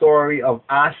commemorates the story of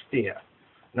Astir.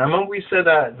 Now, remember we said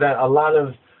that a lot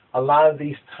of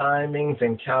these timings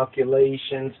and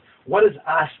calculations. What is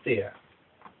Astir?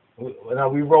 Now,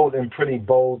 we wrote in pretty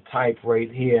bold type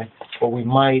right here, but we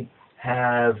might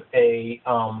have a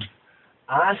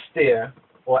Astir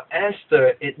or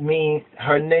Esther.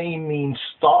 Her name means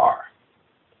star.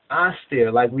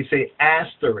 Astir, like we say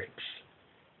Asterix.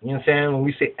 You understand? When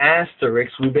we say Asterix,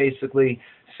 we basically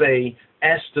say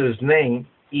Esther's name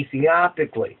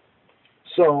Ethiopically.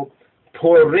 So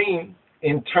Purim,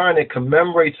 in turn, it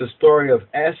commemorates the story of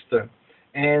Esther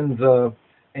and the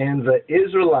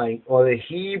Israelite or the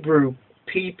Hebrew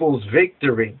people's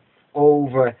victory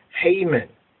over Haman.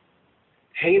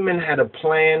 Haman had a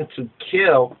plan to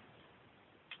kill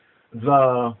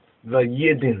the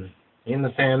Yidden, you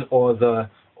understand, or the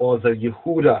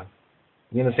Yehuda.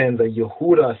 You understand, the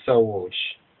Yehuda Sawosh.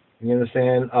 You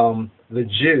understand, the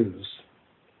Jews.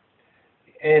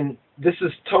 And this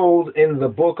is told in the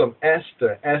book of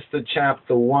Esther, Esther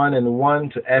chapter 1 and 1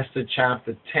 to Esther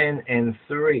chapter 10 and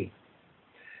 3.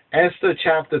 Esther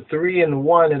chapter 3 and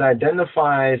 1, it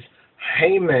identifies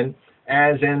Haman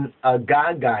as an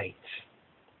Agagite,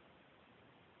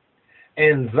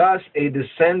 and thus a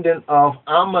descendant of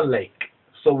Amalek.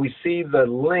 So we see the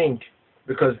link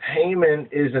because Haman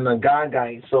is an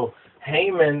Agagite. So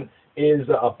Haman is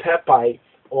a Pepite,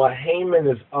 or Haman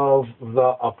is of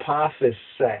the Apophis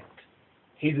sect.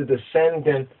 He's a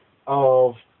descendant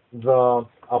of the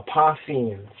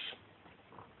Apophians,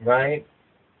 right?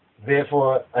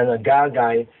 Therefore, an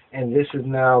Agagite, and this is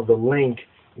now the link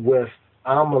with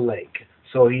Amalek.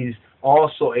 So he's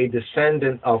also a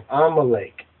descendant of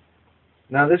Amalek.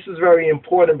 Now, this is very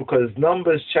important because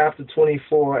Numbers chapter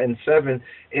 24 and 7,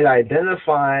 it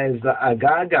identifies the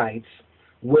Agagites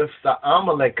with the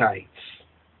Amalekites.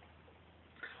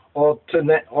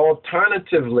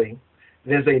 Alternatively,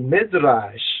 there's a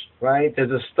midrash, right? There's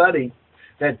a study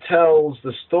that tells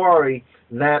the story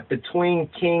that between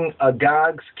King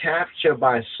Agag's capture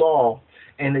by Saul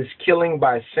and his killing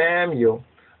by Samuel,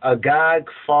 Agag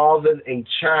fathered a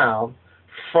child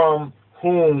from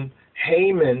whom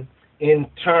Haman in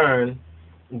turn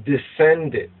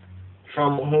descended,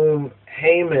 from whom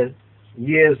Haman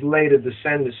years later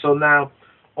descended. So now,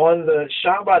 on the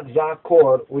Shabbat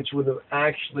Zachor, which would have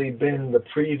actually been the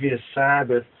previous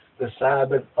Sabbath, the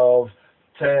Sabbath of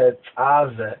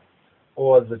Te'kel,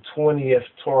 or the 20th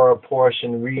Torah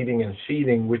portion reading and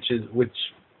feeding, which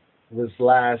was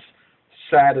last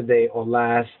Saturday or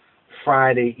last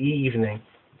Friday evening,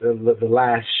 the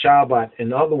last Shabbat,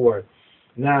 in other words.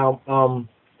 Now,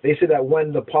 they say that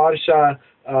when the Parsha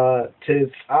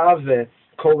Te'kel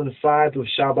coincides with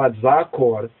Shabbat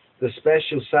Zachor, the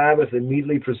special Sabbath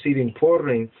immediately preceding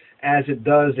Purim, as it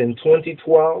does in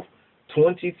 2012,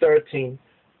 2013,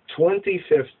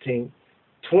 2015,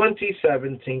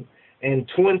 2017, and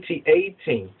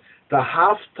 2018. The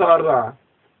Haftarah,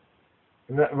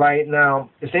 right now,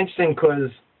 it's interesting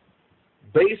because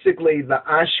basically the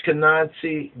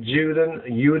Ashkenazi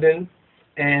Juden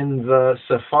and the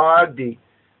Sephardi,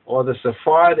 or the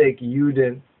Sephardic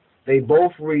Juden, they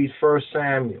both read 1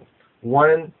 Samuel.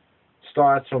 One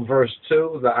starts from verse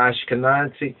 2, the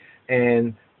Ashkenazi,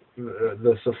 and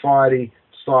the Sephardi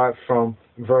start from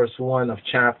verse 1 of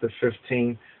chapter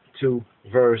 15 to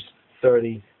verse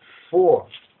 34.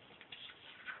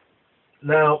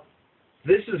 Now,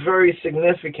 this is very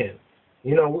significant.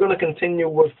 You know, we're going to continue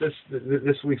with this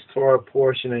week's Torah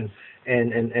portion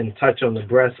and touch on the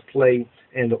breastplate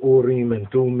and the Urim and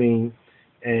Thummim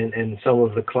and some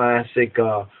of the classic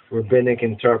rabbinic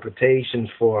interpretations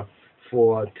for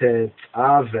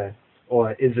Te'kel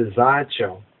or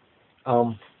Zacho.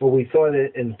 But we thought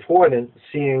it important,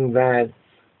 seeing that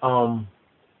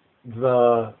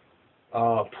the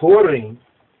Purim,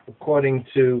 according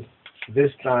to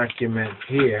this document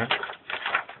here,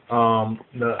 the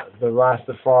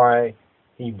Rastafari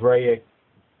Hebraic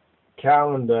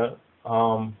calendar,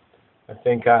 I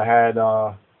think I had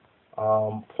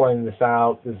pointed this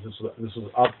out. This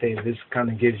was updated. This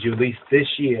kind of gives you at least this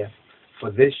year,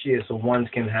 for this year, so one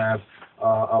can have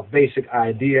a basic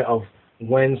idea of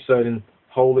when certain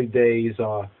holy days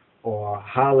or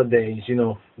holidays, you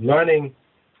know, learning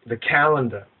the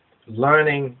calendar,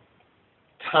 learning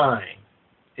time.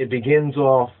 It begins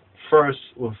off first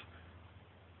with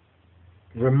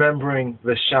remembering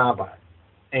the Shabbat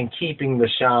and keeping the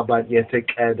Shabbat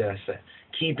yetekadaseh,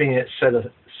 keeping it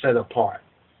set apart.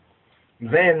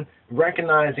 Then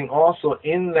recognizing also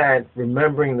in that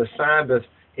remembering the Sabbath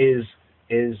is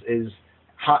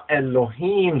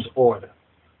Ha-Elohim's order,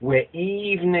 where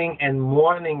evening and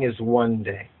morning is one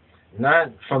day,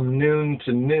 not from noon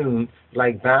to noon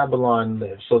like Babylon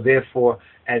lives. So therefore,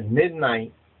 at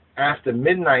midnight, after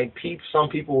midnight, some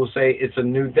people will say it's a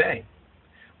new day.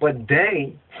 But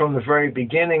day, from the very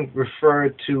beginning,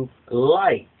 referred to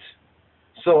light.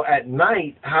 So at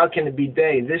night, how can it be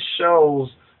day? This shows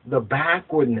the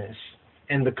backwardness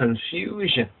and the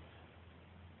confusion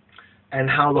and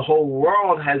how the whole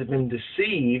world has been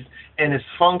deceived and is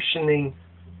functioning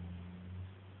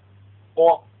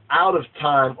or out of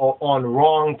time or on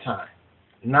wrong time,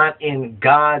 not in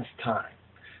God's time.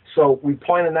 So we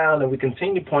pointed out and we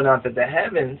continue to point out that the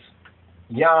heavens,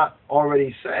 Yah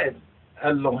already said,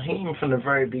 Elohim from the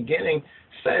very beginning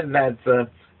said that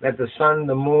the sun,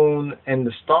 the moon, and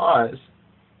the stars,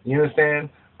 you understand,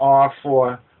 are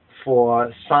for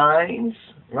signs,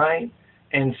 right,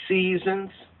 and seasons,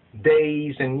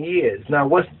 days, and years. Now,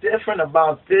 what's different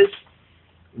about this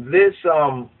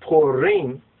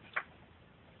Purim,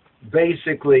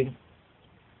 basically,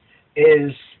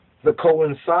 is the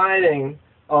coinciding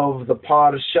of the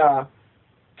Parsha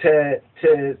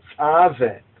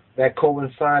Te'avet that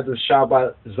coincides with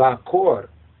Shabbat Zachor.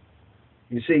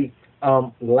 You see,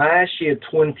 last year,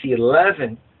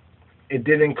 2011, it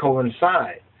didn't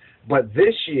coincide. But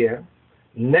this year,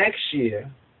 next year,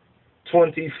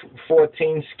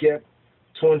 2014 skip,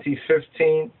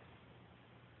 2015,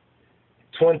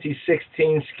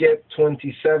 2016 skip,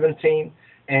 2017,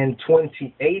 and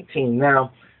 2018.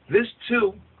 Now, this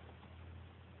too,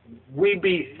 we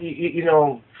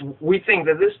think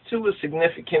that this too is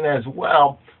significant as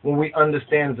well when we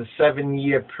understand the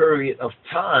 7-year period of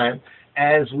time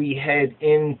as we head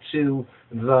into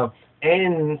the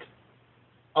end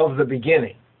of the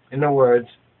beginning. In other words,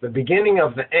 the beginning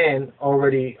of the end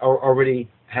already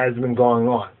has been going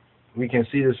on. We can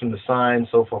see this from the signs,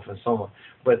 so forth and so on.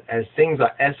 But as things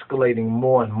are escalating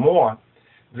more and more,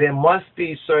 there must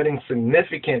be certain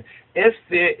significance. If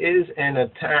there is an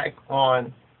attack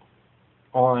on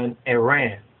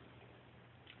Iran,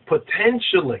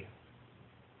 potentially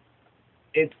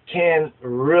it can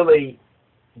really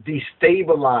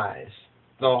destabilize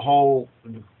the whole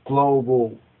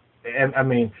global. I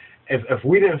mean, if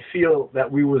we didn't feel that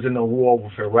we was in a war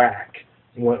with Iraq,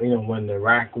 when the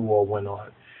Iraq war went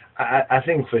on, I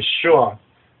think for sure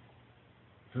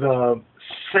the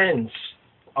sense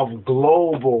of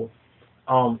global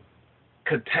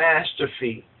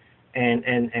catastrophe and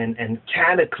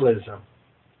cataclysm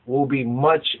will be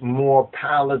much more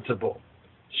palatable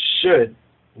should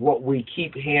what we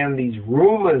keep hearing these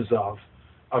rumors of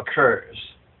occurs.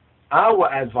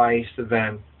 Our advice to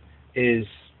them is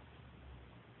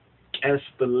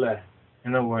esbele.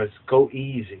 In other words, go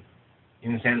easy. You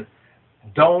understand?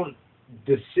 Don't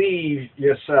deceive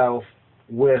yourself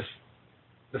with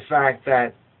the fact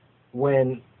that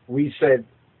when we said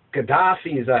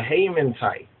Gaddafi is a Haman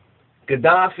type,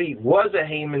 Gaddafi was a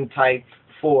Haman type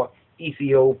for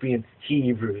Ethiopian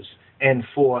Hebrews and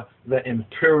for the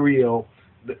imperial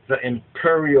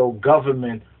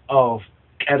government of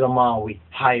Edamawi,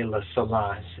 Haile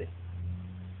Selassie.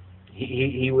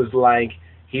 He was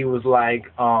like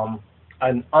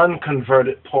an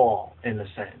unconverted Paul in a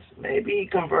sense. Maybe he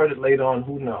converted later on,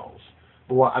 who knows?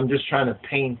 But I'm just trying to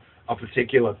paint a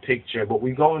particular picture. But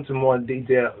we go into more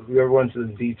detail. We go into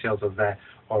the details of that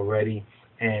already,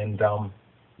 and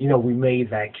we made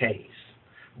that case.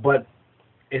 But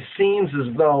it seems as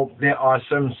though there are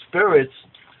some spirits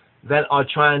that are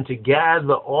trying to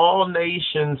gather all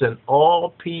nations and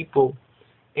all people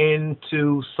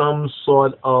into some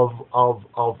sort of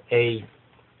a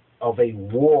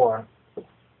war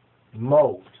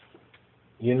mode.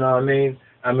 You know what I mean?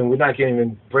 I mean, we're not going to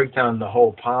even break down the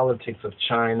whole politics of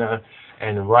China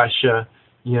and Russia.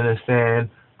 You understand?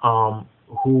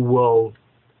 Who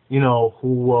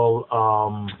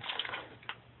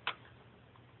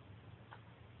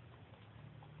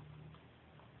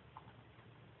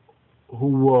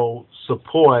will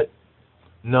support,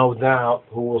 no doubt,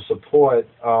 who will support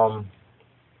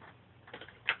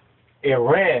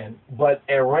Iran, but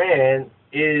Iran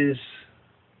is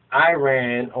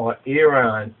Iran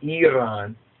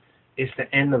is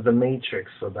the end of the matrix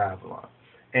for Babylon.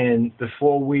 And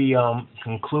before we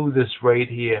conclude this right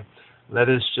here, let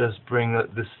us just bring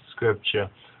up this scripture.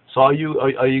 So are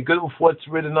you good with what's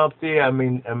written up there? I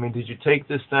mean, did you take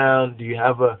this down? Do you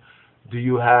have a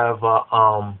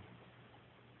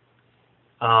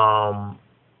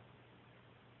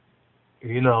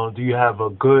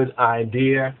good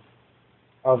idea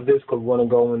of this? Because we want to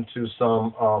go into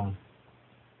some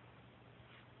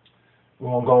we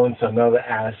won't go into another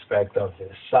aspect of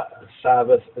this.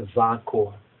 Sabbath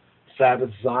Zachor.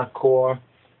 Sabbath Zachor.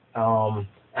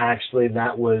 Actually,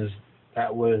 that was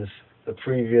the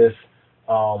previous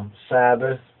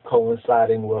Sabbath,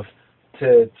 coinciding with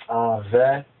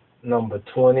Te'avet, number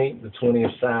 20, the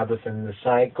 20th Sabbath in the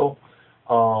cycle.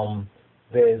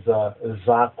 There's a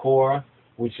Zachor,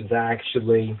 which is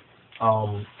actually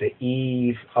the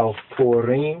eve of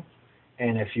Purim.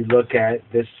 And if you look at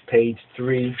this page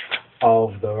 3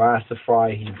 of the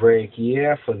Rastafari Hebraic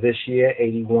year for this year,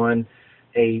 81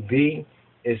 AB,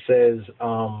 it says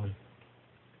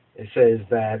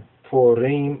that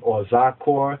Purim or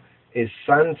Zachor is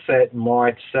sunset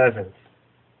March 7th,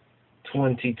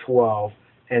 2012,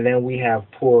 and then we have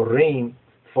Purim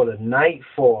for the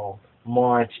nightfall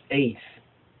March 8th,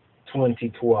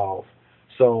 2012.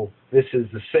 So this is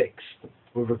the 6th.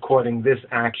 We're recording this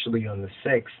actually on the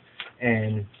 6th,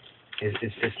 and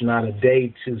it's not a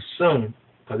day too soon,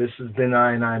 because this has been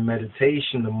I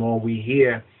meditation. The more we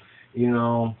hear,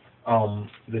 the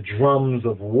drums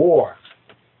of war.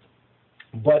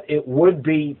 But it would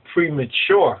be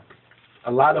premature.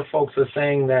 A lot of folks are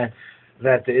saying that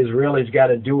that the Israelis got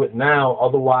to do it now,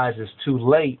 otherwise it's too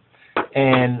late.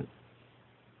 And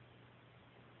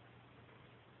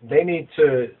they need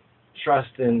to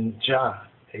trust in Jah.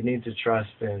 They need to trust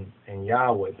in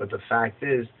Yahweh. But the fact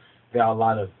is, there are a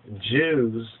lot of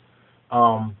Jews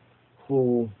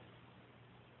who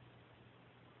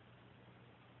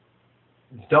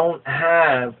don't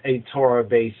have a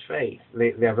Torah-based faith.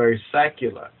 They're very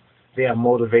secular. They are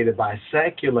motivated by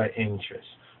secular interests,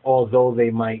 although they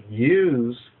might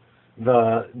use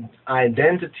the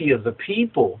identity of the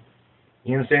people,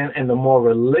 you understand, and the more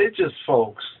religious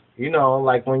folks, you know,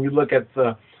 like when you look at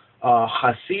the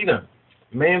Hasidim.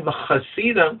 Man, the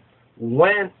Hasidim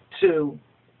went to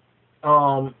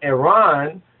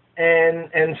Iran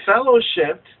and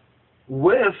fellowshipped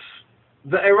with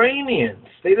the Iranians.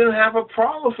 They didn't have a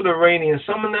problem for the Iranians.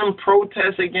 Some of them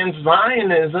protest against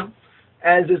Zionism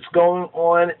as it's going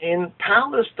on in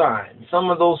Palestine.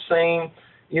 Some of those same,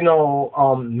 you know,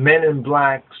 men in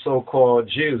black so-called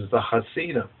Jews, the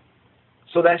Hasidim.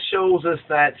 So that shows us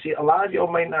that, see, a lot of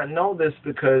y'all may not know this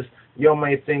because y'all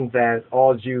may think that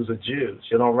all Jews are Jews.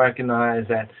 You don't recognize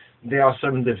that there are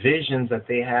some divisions that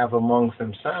they have amongst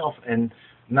themselves, and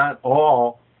not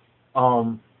all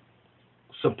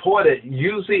support it.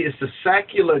 Usually it's the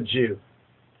secular Jew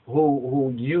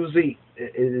who usually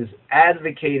is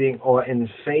advocating or in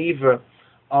favor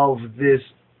of this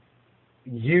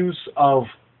use of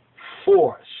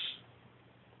force.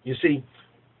 You see,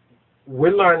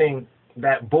 we're learning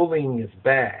that bullying is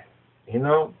bad, you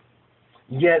know?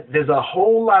 Yet there's a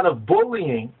whole lot of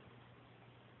bullying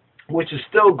which is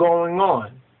still going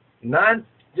on, not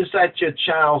just at your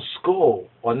child's school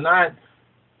or not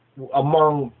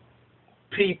among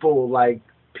people, like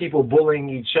people bullying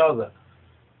each other,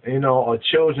 you know, or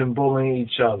children bullying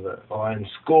each other, or in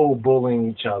school bullying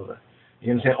each other,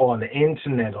 you know what I'm saying, or on the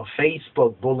internet or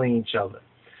Facebook bullying each other.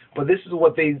 But this is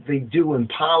what they do in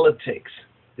politics.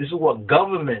 This is what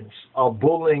governments are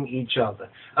bullying each other.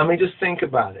 I mean, just think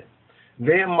about it.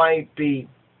 There might be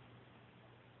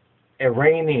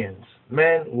Iranians,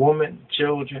 men, women,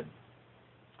 children,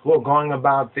 who are going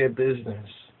about their business,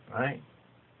 right?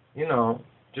 You know,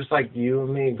 just like you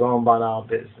and me going about our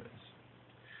business.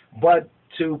 But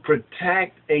to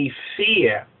protect a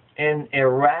fear, an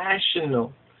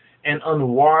irrational and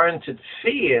unwarranted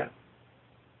fear,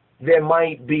 there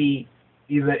might be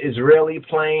either Israeli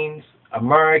planes,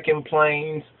 American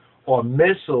planes, or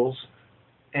missiles,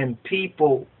 and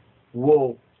people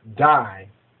will die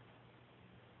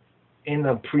in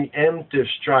a preemptive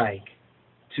strike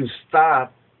to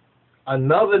stop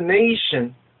another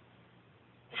nation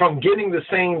from getting the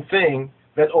same thing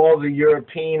that all the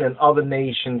European and other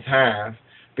nations have,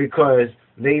 because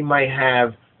they might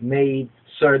have made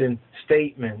certain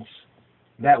statements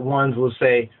that ones will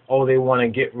say, oh, they want to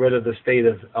get rid of the state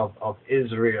of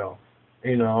Israel.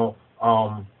 You know,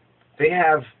 they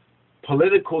have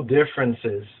political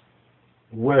differences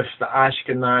with the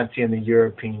Ashkenazi and the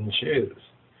European Jews.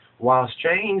 While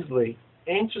strangely,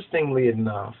 interestingly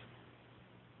enough,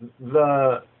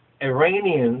 the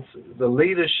Iranians, the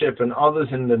leadership and others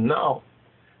in the know,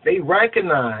 they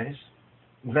recognize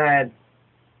that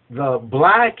the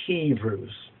black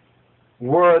Hebrews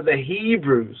were the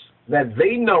Hebrews that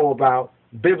they know about,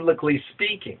 biblically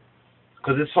speaking.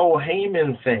 Because this whole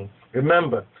Haman thing,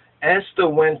 remember, Esther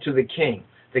went to the king.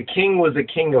 The king was the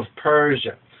king of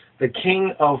Persia. The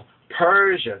king of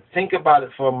Persia, think about it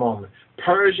for a moment.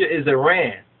 Persia is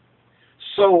Iran.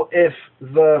 So if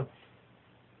the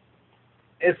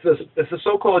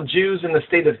so-called Jews in the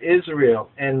state of Israel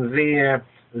and their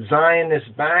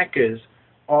Zionist backers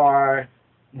are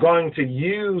going to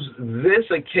use this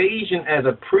occasion as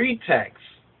a pretext,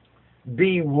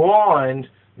 be warned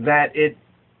that it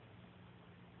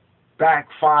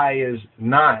backfires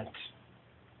not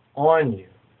on you.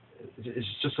 It's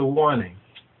just a warning.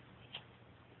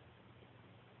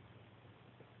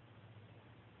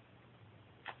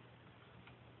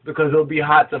 Because it'll be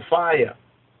hot to fire.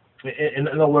 In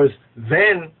other words,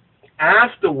 then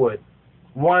afterward,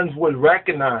 ones would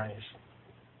recognize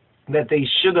that they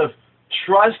should have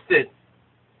trusted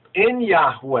in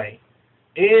Yahweh,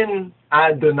 in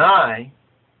Adonai,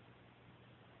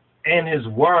 and His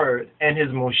Word, and His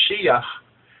Moshiach,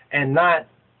 and not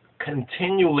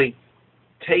continually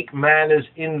take matters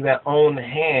in their own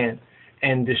hand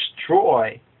and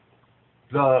destroy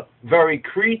the very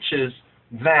creatures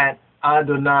that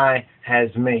Adonai has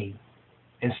made.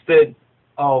 Instead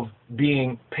of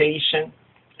being patient,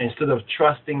 instead of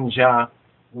trusting Jah,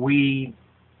 we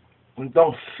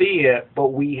don't fear, but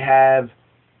we have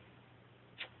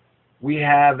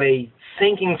a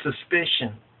sinking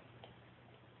suspicion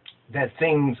that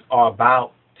things are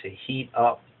about to heat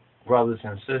up, brothers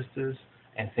and sisters,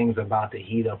 and things are about to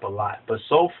heat up a lot. But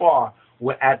so far,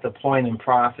 we're at the point in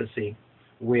prophecy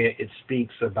where it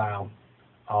speaks about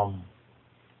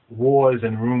wars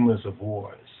and rumors of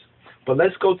wars. But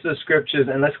let's go to the scriptures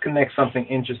and let's connect something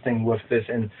interesting with this.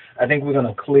 And I think we're going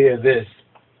to clear this.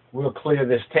 We'll clear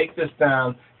this, take this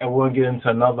down, and we'll get into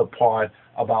another part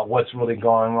about what's really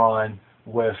going on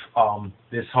with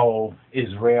this whole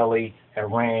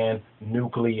Israeli-Iran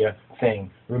nuclear thing.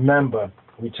 Remember,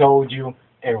 we told you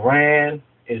Iran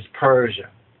is Persia.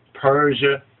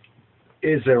 Persia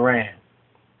is Iran.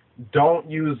 Don't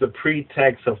use the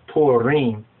pretext of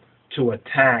Purim to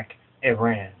attack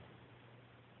Iran.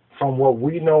 From what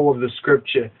we know of the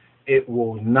scripture, it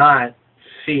will not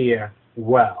fare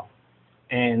well.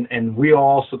 And we are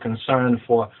also concerned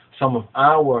for some of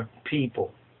our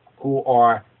people who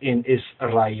are in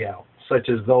Israel, such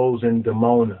as those in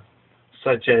Dimona,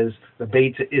 such as the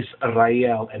Beta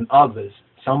Israel and others.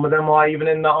 Some of them are even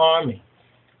in the army.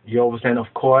 You understand?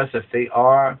 Of course, if they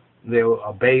are, they'll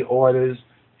obey orders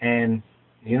and,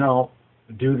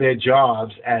 do their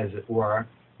jobs, as it were.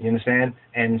 You understand?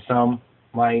 And some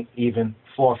might even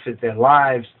forfeit their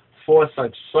lives for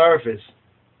such service.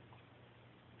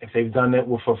 If they've done it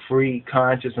with a free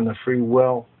conscience and a free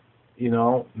will,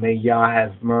 may Yah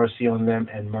have mercy on them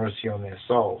and mercy on their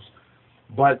souls.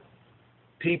 But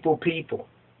people,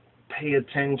 pay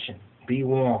attention. Be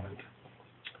warned.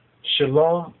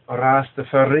 Shalom,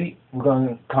 Rastafari. We're going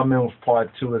to come in with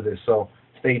part 2 of this, so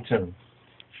stay tuned.